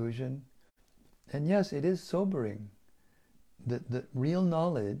material illusion. And yes, it is sobering. The real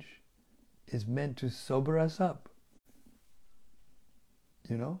knowledge is meant to sober us up.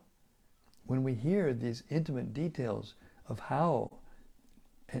 You know? When we hear these intimate details of how,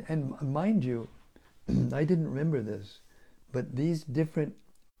 and mind you, I didn't remember this, but these different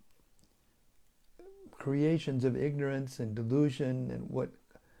creations of ignorance and delusion and what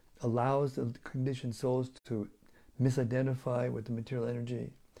allows the conditioned souls to misidentify with the material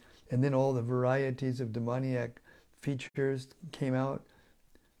energy, and then all the varieties of demoniac features came out.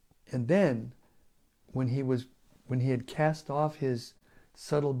 And then when he had cast off his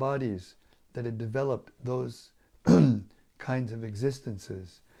subtle bodies that had developed those kinds of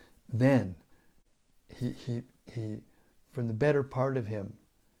existences, then he from the better part of him,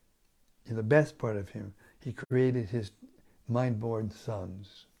 the best part of him, he created his mind-born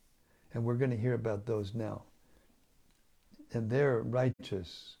sons. And we're going to hear about those now. And they're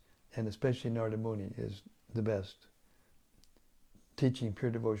righteous, and especially Narada Muni is the best, teaching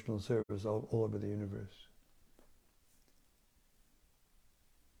pure devotional service all over the universe.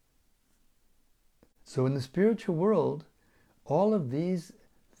 So in the spiritual world, all of these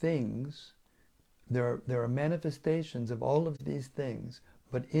things, there are manifestations of all of these things,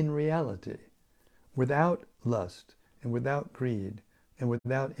 but in reality, without lust and without greed and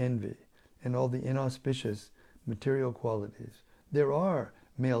without envy and all the inauspicious material qualities, there are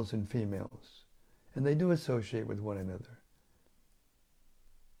males and females, and they do associate with one another.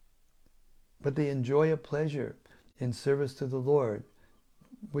 But they enjoy a pleasure in service to the Lord,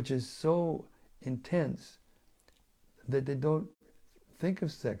 which is so intense that they don't think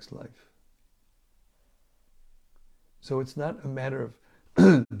of sex life. So it's not a matter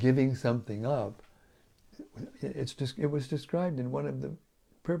of giving something up. It was described in one of the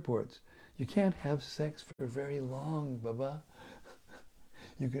purports. You can't have sex for very long, Baba.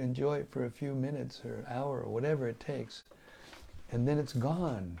 You can enjoy it for a few minutes or an hour or whatever it takes, and then it's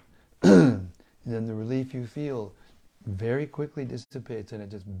gone. And then the relief you feel very quickly dissipates, and it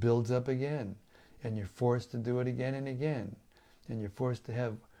just builds up again, and you're forced to do it again and again, and you're forced to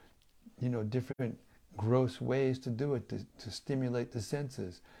have, different gross ways to do it to stimulate the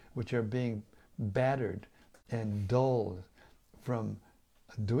senses, which are being battered and dulled from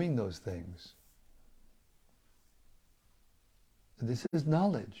doing those things. This is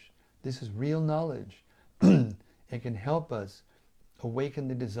knowledge. This is real knowledge. It can help us awaken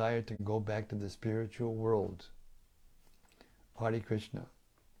the desire to go back to the spiritual world. Hare Krishna.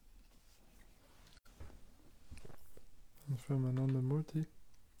 And from Anandamurti.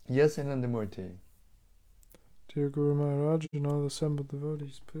 Yes, Anandamurti. Dear Guru Maharaj and all assembled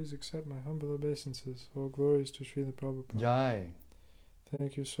devotees, please accept my humble obeisances. All glories to Srila Prabhupada. Jai.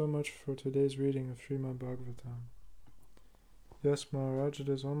 Thank you so much for today's reading of Srimad Bhagavatam. Yes, Maharaj, it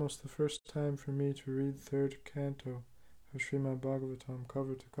is almost the first time for me to read third canto of Srimad Bhagavatam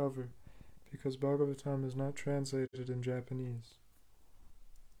cover to cover, because Bhagavatam is not translated in Japanese.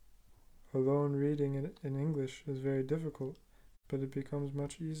 Alone reading it in English is very difficult, but it becomes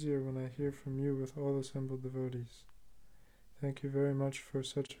much easier when I hear from you with all assembled devotees. Thank you very much for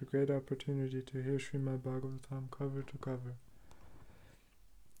such a great opportunity to hear Srimad Bhagavatam cover to cover.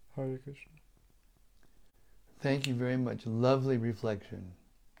 Hare Krishna. Thank you very much. Lovely reflection.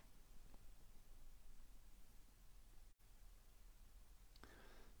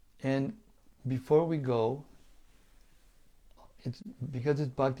 And before we go, because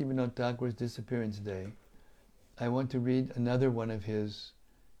it's Bhaktivinoda Thakur's disappearance day, I want to read another one of his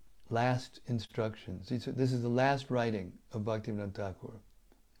last instructions. This is the last writing of Bhaktivinoda Thakur.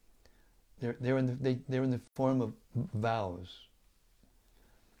 They're in the form of vows.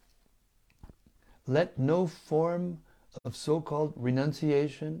 Let no form of so-called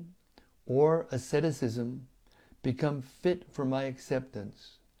renunciation or asceticism become fit for my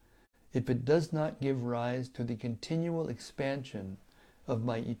acceptance if it does not give rise to the continual expansion of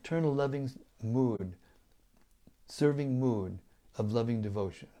my eternal loving mood, serving mood of loving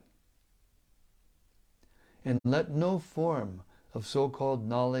devotion. And let no form of so-called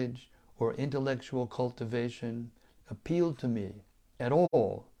knowledge or intellectual cultivation appeal to me at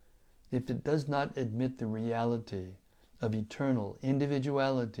all if it does not admit the reality of eternal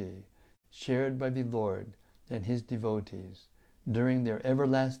individuality shared by the Lord and His devotees during their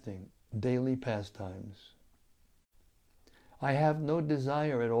everlasting daily pastimes. I have no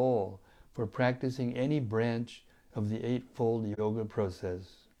desire at all for practicing any branch of the Eightfold Yoga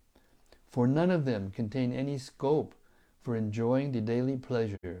process, for none of them contain any scope for enjoying the daily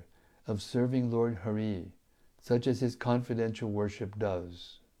pleasure of serving Lord Hari, such as his confidential worship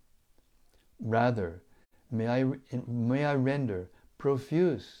does. Rather, may I render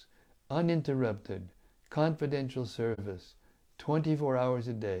profuse, uninterrupted, confidential service, 24 hours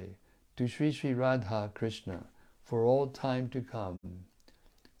a day, to Sri Sri Radha Krishna for all time to come,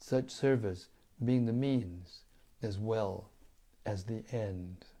 such service being the means as well as the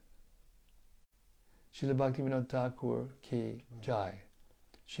end. Srila Bhaktivinoda Thakur ki jai.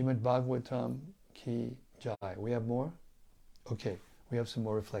 Srimad Bhagavatam ki jai. We have more? Okay, we have some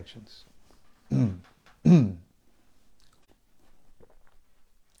more reflections. And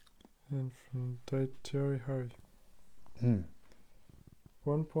from Daityari Hari.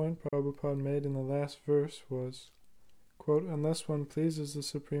 One point Prabhupada made in the last verse was, quote, unless one pleases the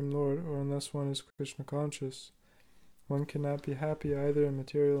Supreme Lord, or unless one is Krishna conscious, one cannot be happy either in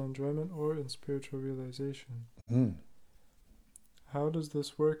material enjoyment or in spiritual realization. How does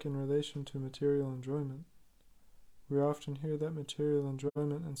this work in relation to material enjoyment? We often hear that material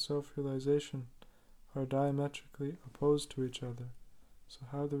enjoyment and self-realization are diametrically opposed to each other. So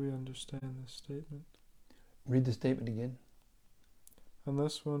how do we understand this statement? Read the statement again.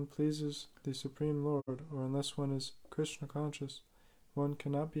 Unless one pleases the Supreme Lord, or unless one is Krishna conscious, one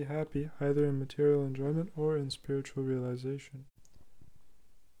cannot be happy either in material enjoyment or in spiritual realization.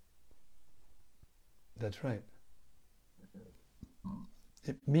 That's right.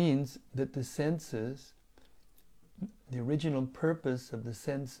 It means that the senses, the original purpose of the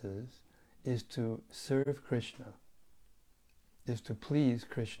senses is to serve Krishna, is to please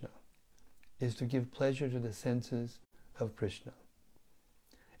Krishna, is to give pleasure to the senses of Krishna.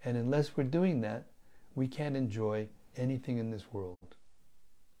 And unless we're doing that, we can't enjoy anything in this world.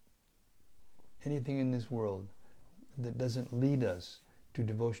 Anything in this world that doesn't lead us to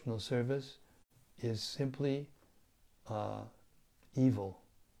devotional service is simply evil.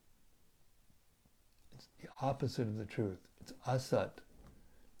 It's the opposite of the truth. It's asat.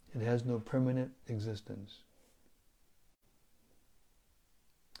 It has no permanent existence.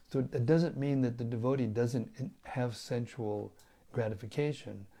 So it doesn't mean that the devotee doesn't have sensual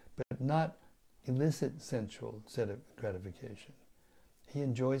gratification, but not illicit sensual gratification. He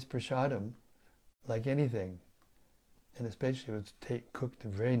enjoys prasadam like anything, and especially if it's cooked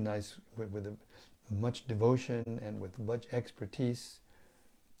very nice with much devotion and with much expertise.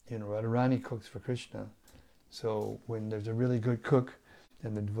 You know, Radharani cooks for Krishna, so when there's a really good cook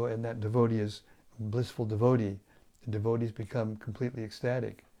and that devotee is a blissful devotee, the devotees become completely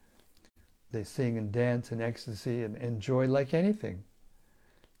ecstatic. They sing and dance in ecstasy and enjoy like anything.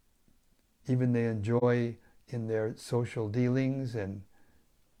 Even they enjoy in their social dealings, and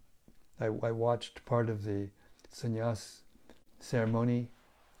I watched part of the sannyas ceremony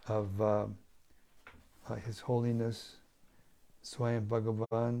of His Holiness Swayam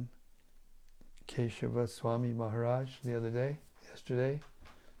Bhagavan Keshava Swami Maharaj yesterday,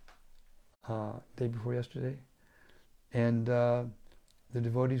 day before yesterday, and the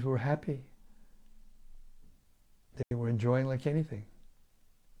devotees were happy. They were enjoying like anything.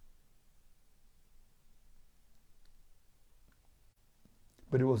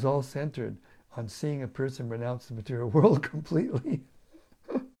 But it was all centered on seeing a person renounce the material world completely.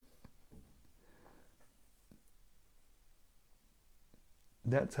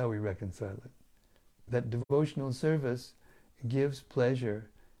 That's how we reconcile it. That devotional service gives pleasure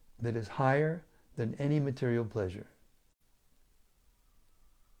that is higher than any material pleasure.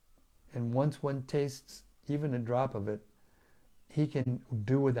 And once one tastes even a drop of it, he can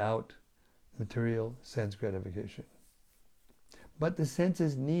do without material sense gratification. But the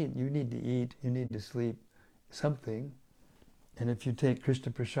senses you need to eat, you need to sleep, something. And if you take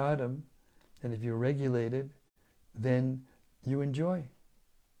Krishna Prasadam, and if you're regulated, then you enjoy.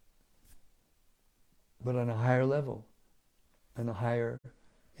 But on a higher level, in a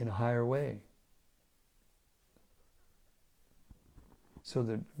higher way. So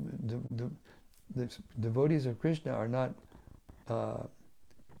the devotees of Krishna are not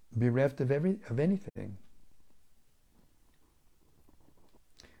bereft of anything.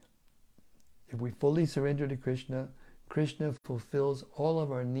 If we fully surrender to Krishna, Krishna fulfills all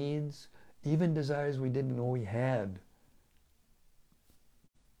of our needs, even desires we didn't know we had,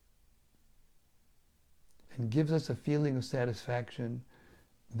 and gives us a feeling of satisfaction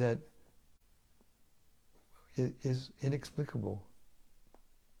that is inexplicable.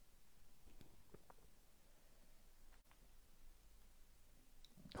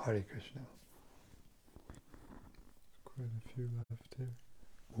 Hare Krishna. Quite a few left here.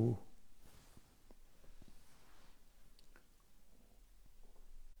 Ooh.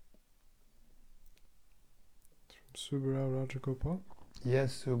 It's from Subrao Rajagopal.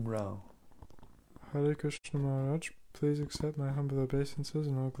 Yes, Subrao. Hare Krishna Maharaj, please accept my humble obeisances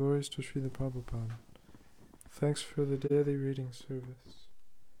and all glories to Srila Prabhupada. Thanks for the daily reading service.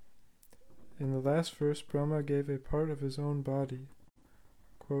 In the last verse, Brahma gave a part of his own body,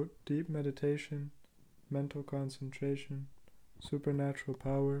 quote, deep meditation, mental concentration, supernatural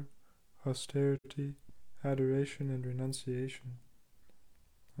power, austerity, adoration, and renunciation,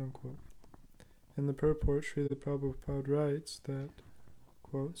 unquote. In the purport, Srila Prabhupada writes that,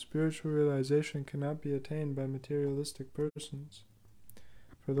 quote, spiritual realization cannot be attained by materialistic persons.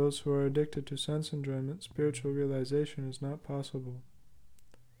 For those who are addicted to sense enjoyment, spiritual realization is not possible.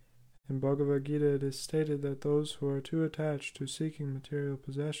 In Bhagavad Gita, it is stated that those who are too attached to seeking material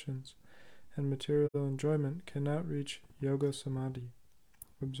possessions and material enjoyment cannot reach Yoga Samadhi,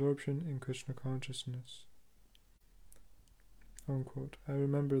 absorption in Krishna consciousness. Unquote. I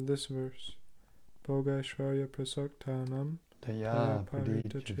remember this verse. Bhogaishvarya prasaktanam Daya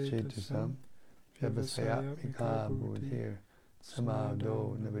padichachetasam vyavasayapika buddhir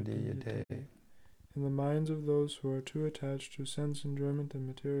samado navadiyate. In the minds of those who are too attached to sense enjoyment and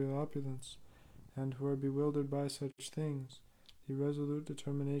material opulence, and who are bewildered by such things, the resolute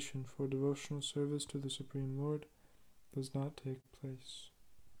determination for devotional service to the Supreme Lord does not take place.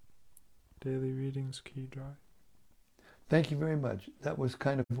 Daily Readings, Key Dry. Thank you very much. That was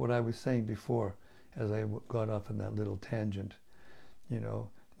kind of what I was saying before, as I got off on that little tangent. You know,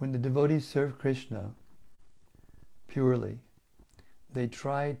 when the devotees serve Krishna purely, they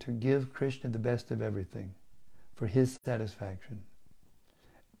try to give Krishna the best of everything for his satisfaction.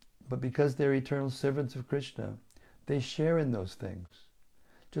 But because they're eternal servants of Krishna, they share in those things.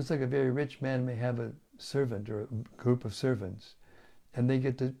 Just like a very rich man may have a servant or a group of servants, and they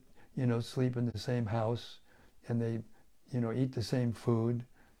get to, you know, sleep in the same house, and they, you know, eat the same food.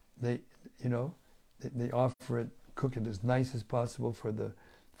 They, you know, they offer it, cook it as nice as possible for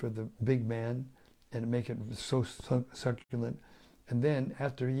the big man, and make it so succulent. And then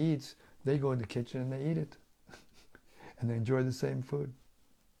after he eats, they go in the kitchen and they eat it, and they enjoy the same food.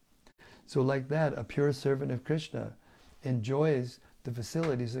 So like that, a pure servant of Krishna enjoys the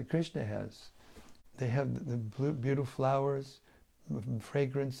facilities that Krishna has. They have the beautiful flowers,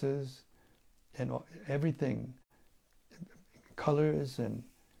 fragrances, and everything, colors and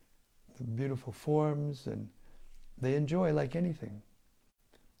the beautiful forms, and they enjoy like anything,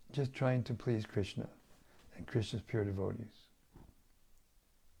 just trying to please Krishna and Krishna's pure devotees.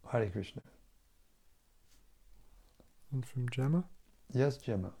 Hare Krishna. And from Gemma? Yes,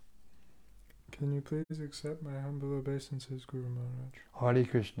 Gemma. Can you please accept my humble obeisances, Guru Maharaj? Hare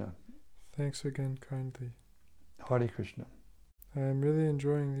Krishna. Thanks again kindly. Hare Krishna. I am really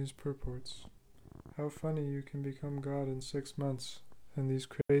enjoying these purports. How funny you can become God in 6 months, and these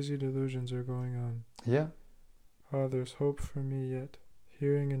crazy delusions are going on. Yeah. Ah, there's hope for me yet,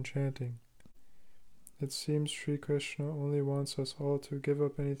 hearing and chanting. It seems Sri Krishna only wants us all to give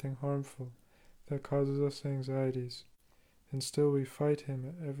up anything harmful that causes us anxieties, and still we fight him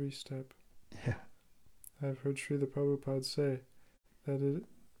at every step. Yeah. I've heard Srila Prabhupada say that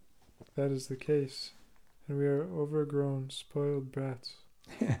that is the case, and we are overgrown, spoiled brats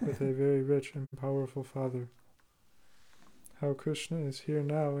with a very rich and powerful father. How Krishna is here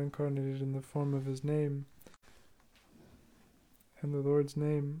now, incarnated in the form of his name, and the Lord's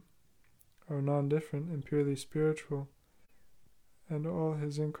name are non-different and purely spiritual, and all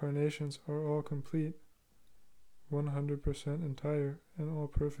his incarnations are all complete, 100% entire, and all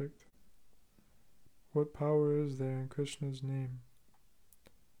perfect. What power is there in Krishna's name?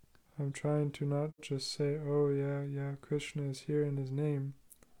 I'm trying to not just say, oh yeah, Krishna is here in his name,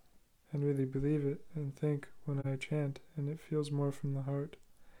 and really believe it and think when I chant, and it feels more from the heart.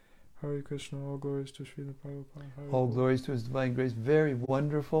 Hare Krishna, all glories to Srila Prabhupada. All glories to His divine grace. Very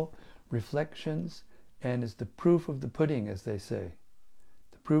wonderful reflections, and it's the proof of the pudding, as they say.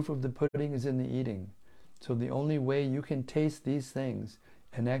 The proof of the pudding is in the eating. So the only way you can taste these things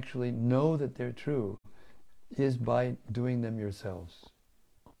and actually know that they're true is by doing them yourselves.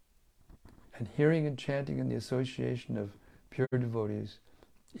 And hearing and chanting in the association of pure devotees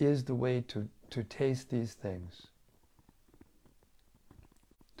is the way to taste these things,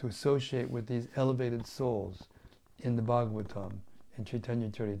 to associate with these elevated souls in the Bhagavatam and Chaitanya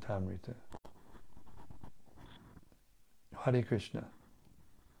Charitamrita. Hare Krishna.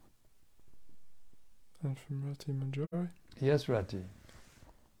 And from Rati Manjoy? Yes, Rati.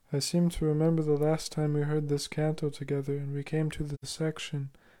 I seem to remember the last time we heard this canto together, and we came to the section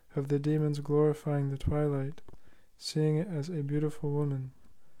of the demons glorifying the twilight, seeing it as a beautiful woman.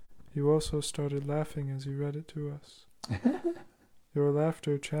 You also started laughing as you read it to us. Your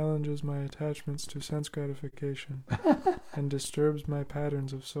laughter challenges my attachments to sense gratification and disturbs my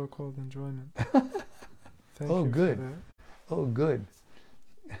patterns of so-called enjoyment. Thank you good. for that. Oh, good.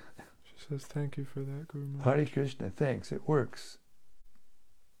 She says, thank you for that, Guru Maharaj. Hare Krishna. Thanks. It works.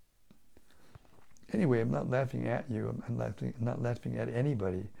 Anyway, I'm not laughing at you. I'm not laughing at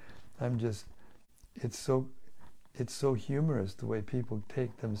anybody. I'm just, it's so humorous the way people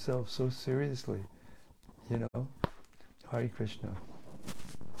take themselves so seriously, you know. Hare Krishna.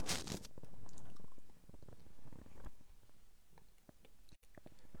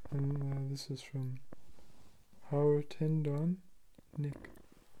 And this is from Howard Tindon, Nick.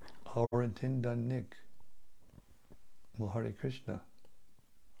 Howard Tindon, Nick. Well, Hare Krishna.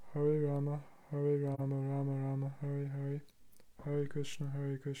 Hare Rama, Rama Rama, Hare Hare. Hare Krishna,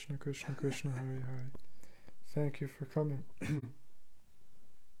 Krishna Krishna, Hare Hare. Thank you for coming.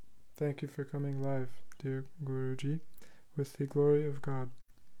 Thank you for coming live, dear Guruji, with the glory of God.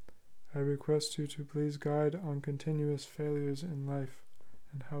 I request you to please guide on continuous failures in life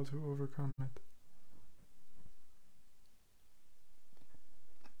and how to overcome it.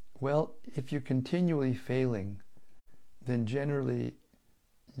 Well, if you're continually failing, then generally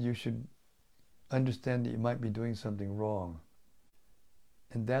you should understand that you might be doing something wrong.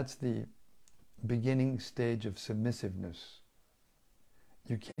 And that's the beginning stage of submissiveness.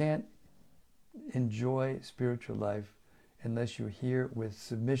 You can't enjoy spiritual life unless you're here with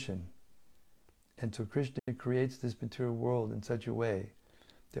submission. And so Krishna creates this material world in such a way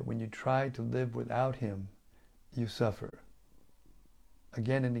that when you try to live without him, you suffer.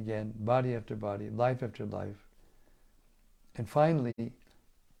 Again and again, body after body, life after life. And finally,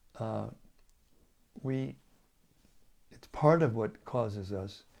 it's part of what causes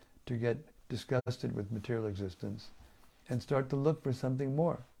us to get disgusted with material existence and start to look for something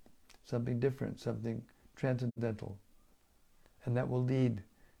more, something different, something transcendental. And that will lead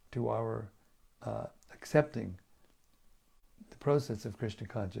to our accepting the process of Krishna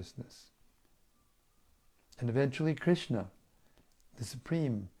consciousness. And eventually Krishna, the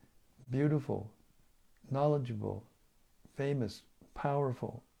supreme, beautiful, knowledgeable, famous,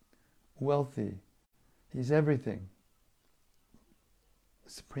 powerful, wealthy, he's everything,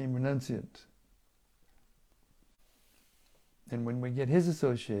 supreme renunciant. And when we get his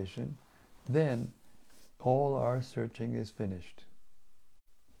association, then all our searching is finished.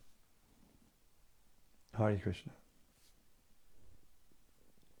 Hare Krishna.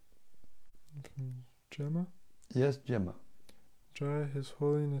 From Gemma? Yes, Gemma. Jai His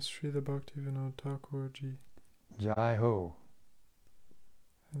Holiness Srila Bhaktivinoda Thakur Ji. Jai Ho.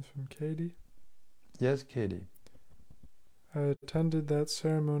 And from Katie? Yes, Katie. I attended that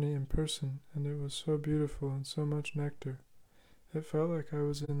ceremony in person, and it was so beautiful and so much nectar. It felt like I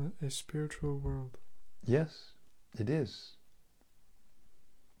was in a spiritual world. Yes, it is.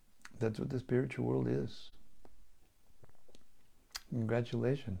 That's what the spiritual world is.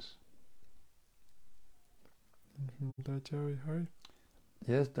 Congratulations. And from Daityari Hari?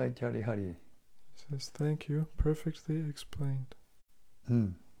 Yes, Daityari Hari. Says, thank you, perfectly explained.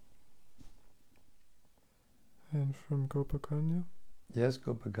 Mm. And from Gopakanya? Yes,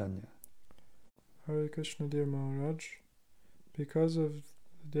 Gopakanya. Hare Krishna, dear Maharaj, because of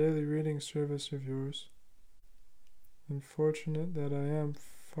the daily reading service of yours, and fortunate that I am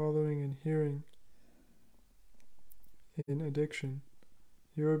following and hearing in addiction,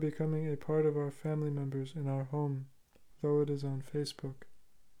 you are becoming a part of our family members in our home, though it is on Facebook.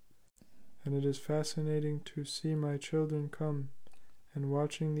 And it is fascinating to see my children come and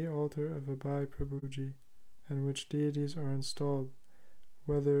watching the altar of Abhay Prabhuji, and which deities are installed,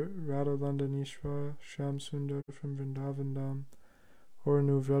 whether Radhalandanishwara, Shyam Sundar from Vrindavan Dham, or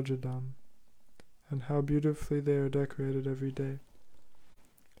Nuvrajadam, and how beautifully they are decorated every day.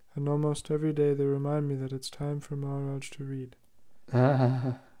 And almost every day they remind me that it's time for Maharaj to read,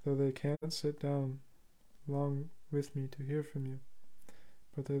 though they can't sit down long with me to hear from you,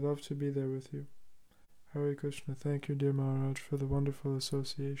 but they love to be there with you. Hare Krishna, thank you, dear Maharaj, for the wonderful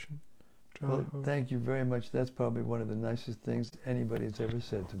association. Well, thank you very much. That's probably one of the nicest things anybody's ever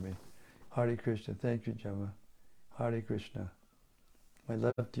said to me. Hare Krishna. Thank you, Gemma. Hare Krishna. My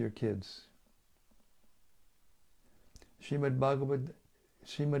love to your kids. Srimad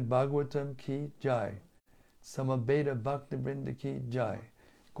Bhagavatam ki jai. Samaveda Bhakta Vrinda ki jai.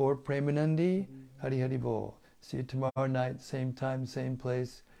 Gaur Premanandi, Hari Hari Bol. See you tomorrow night, same time, same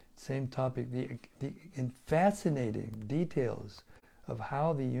place, same topic. The fascinating details of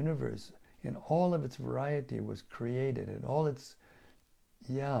how the universe in all of its variety was created and all its,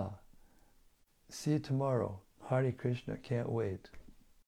 See you tomorrow. Hare Krishna, can't wait.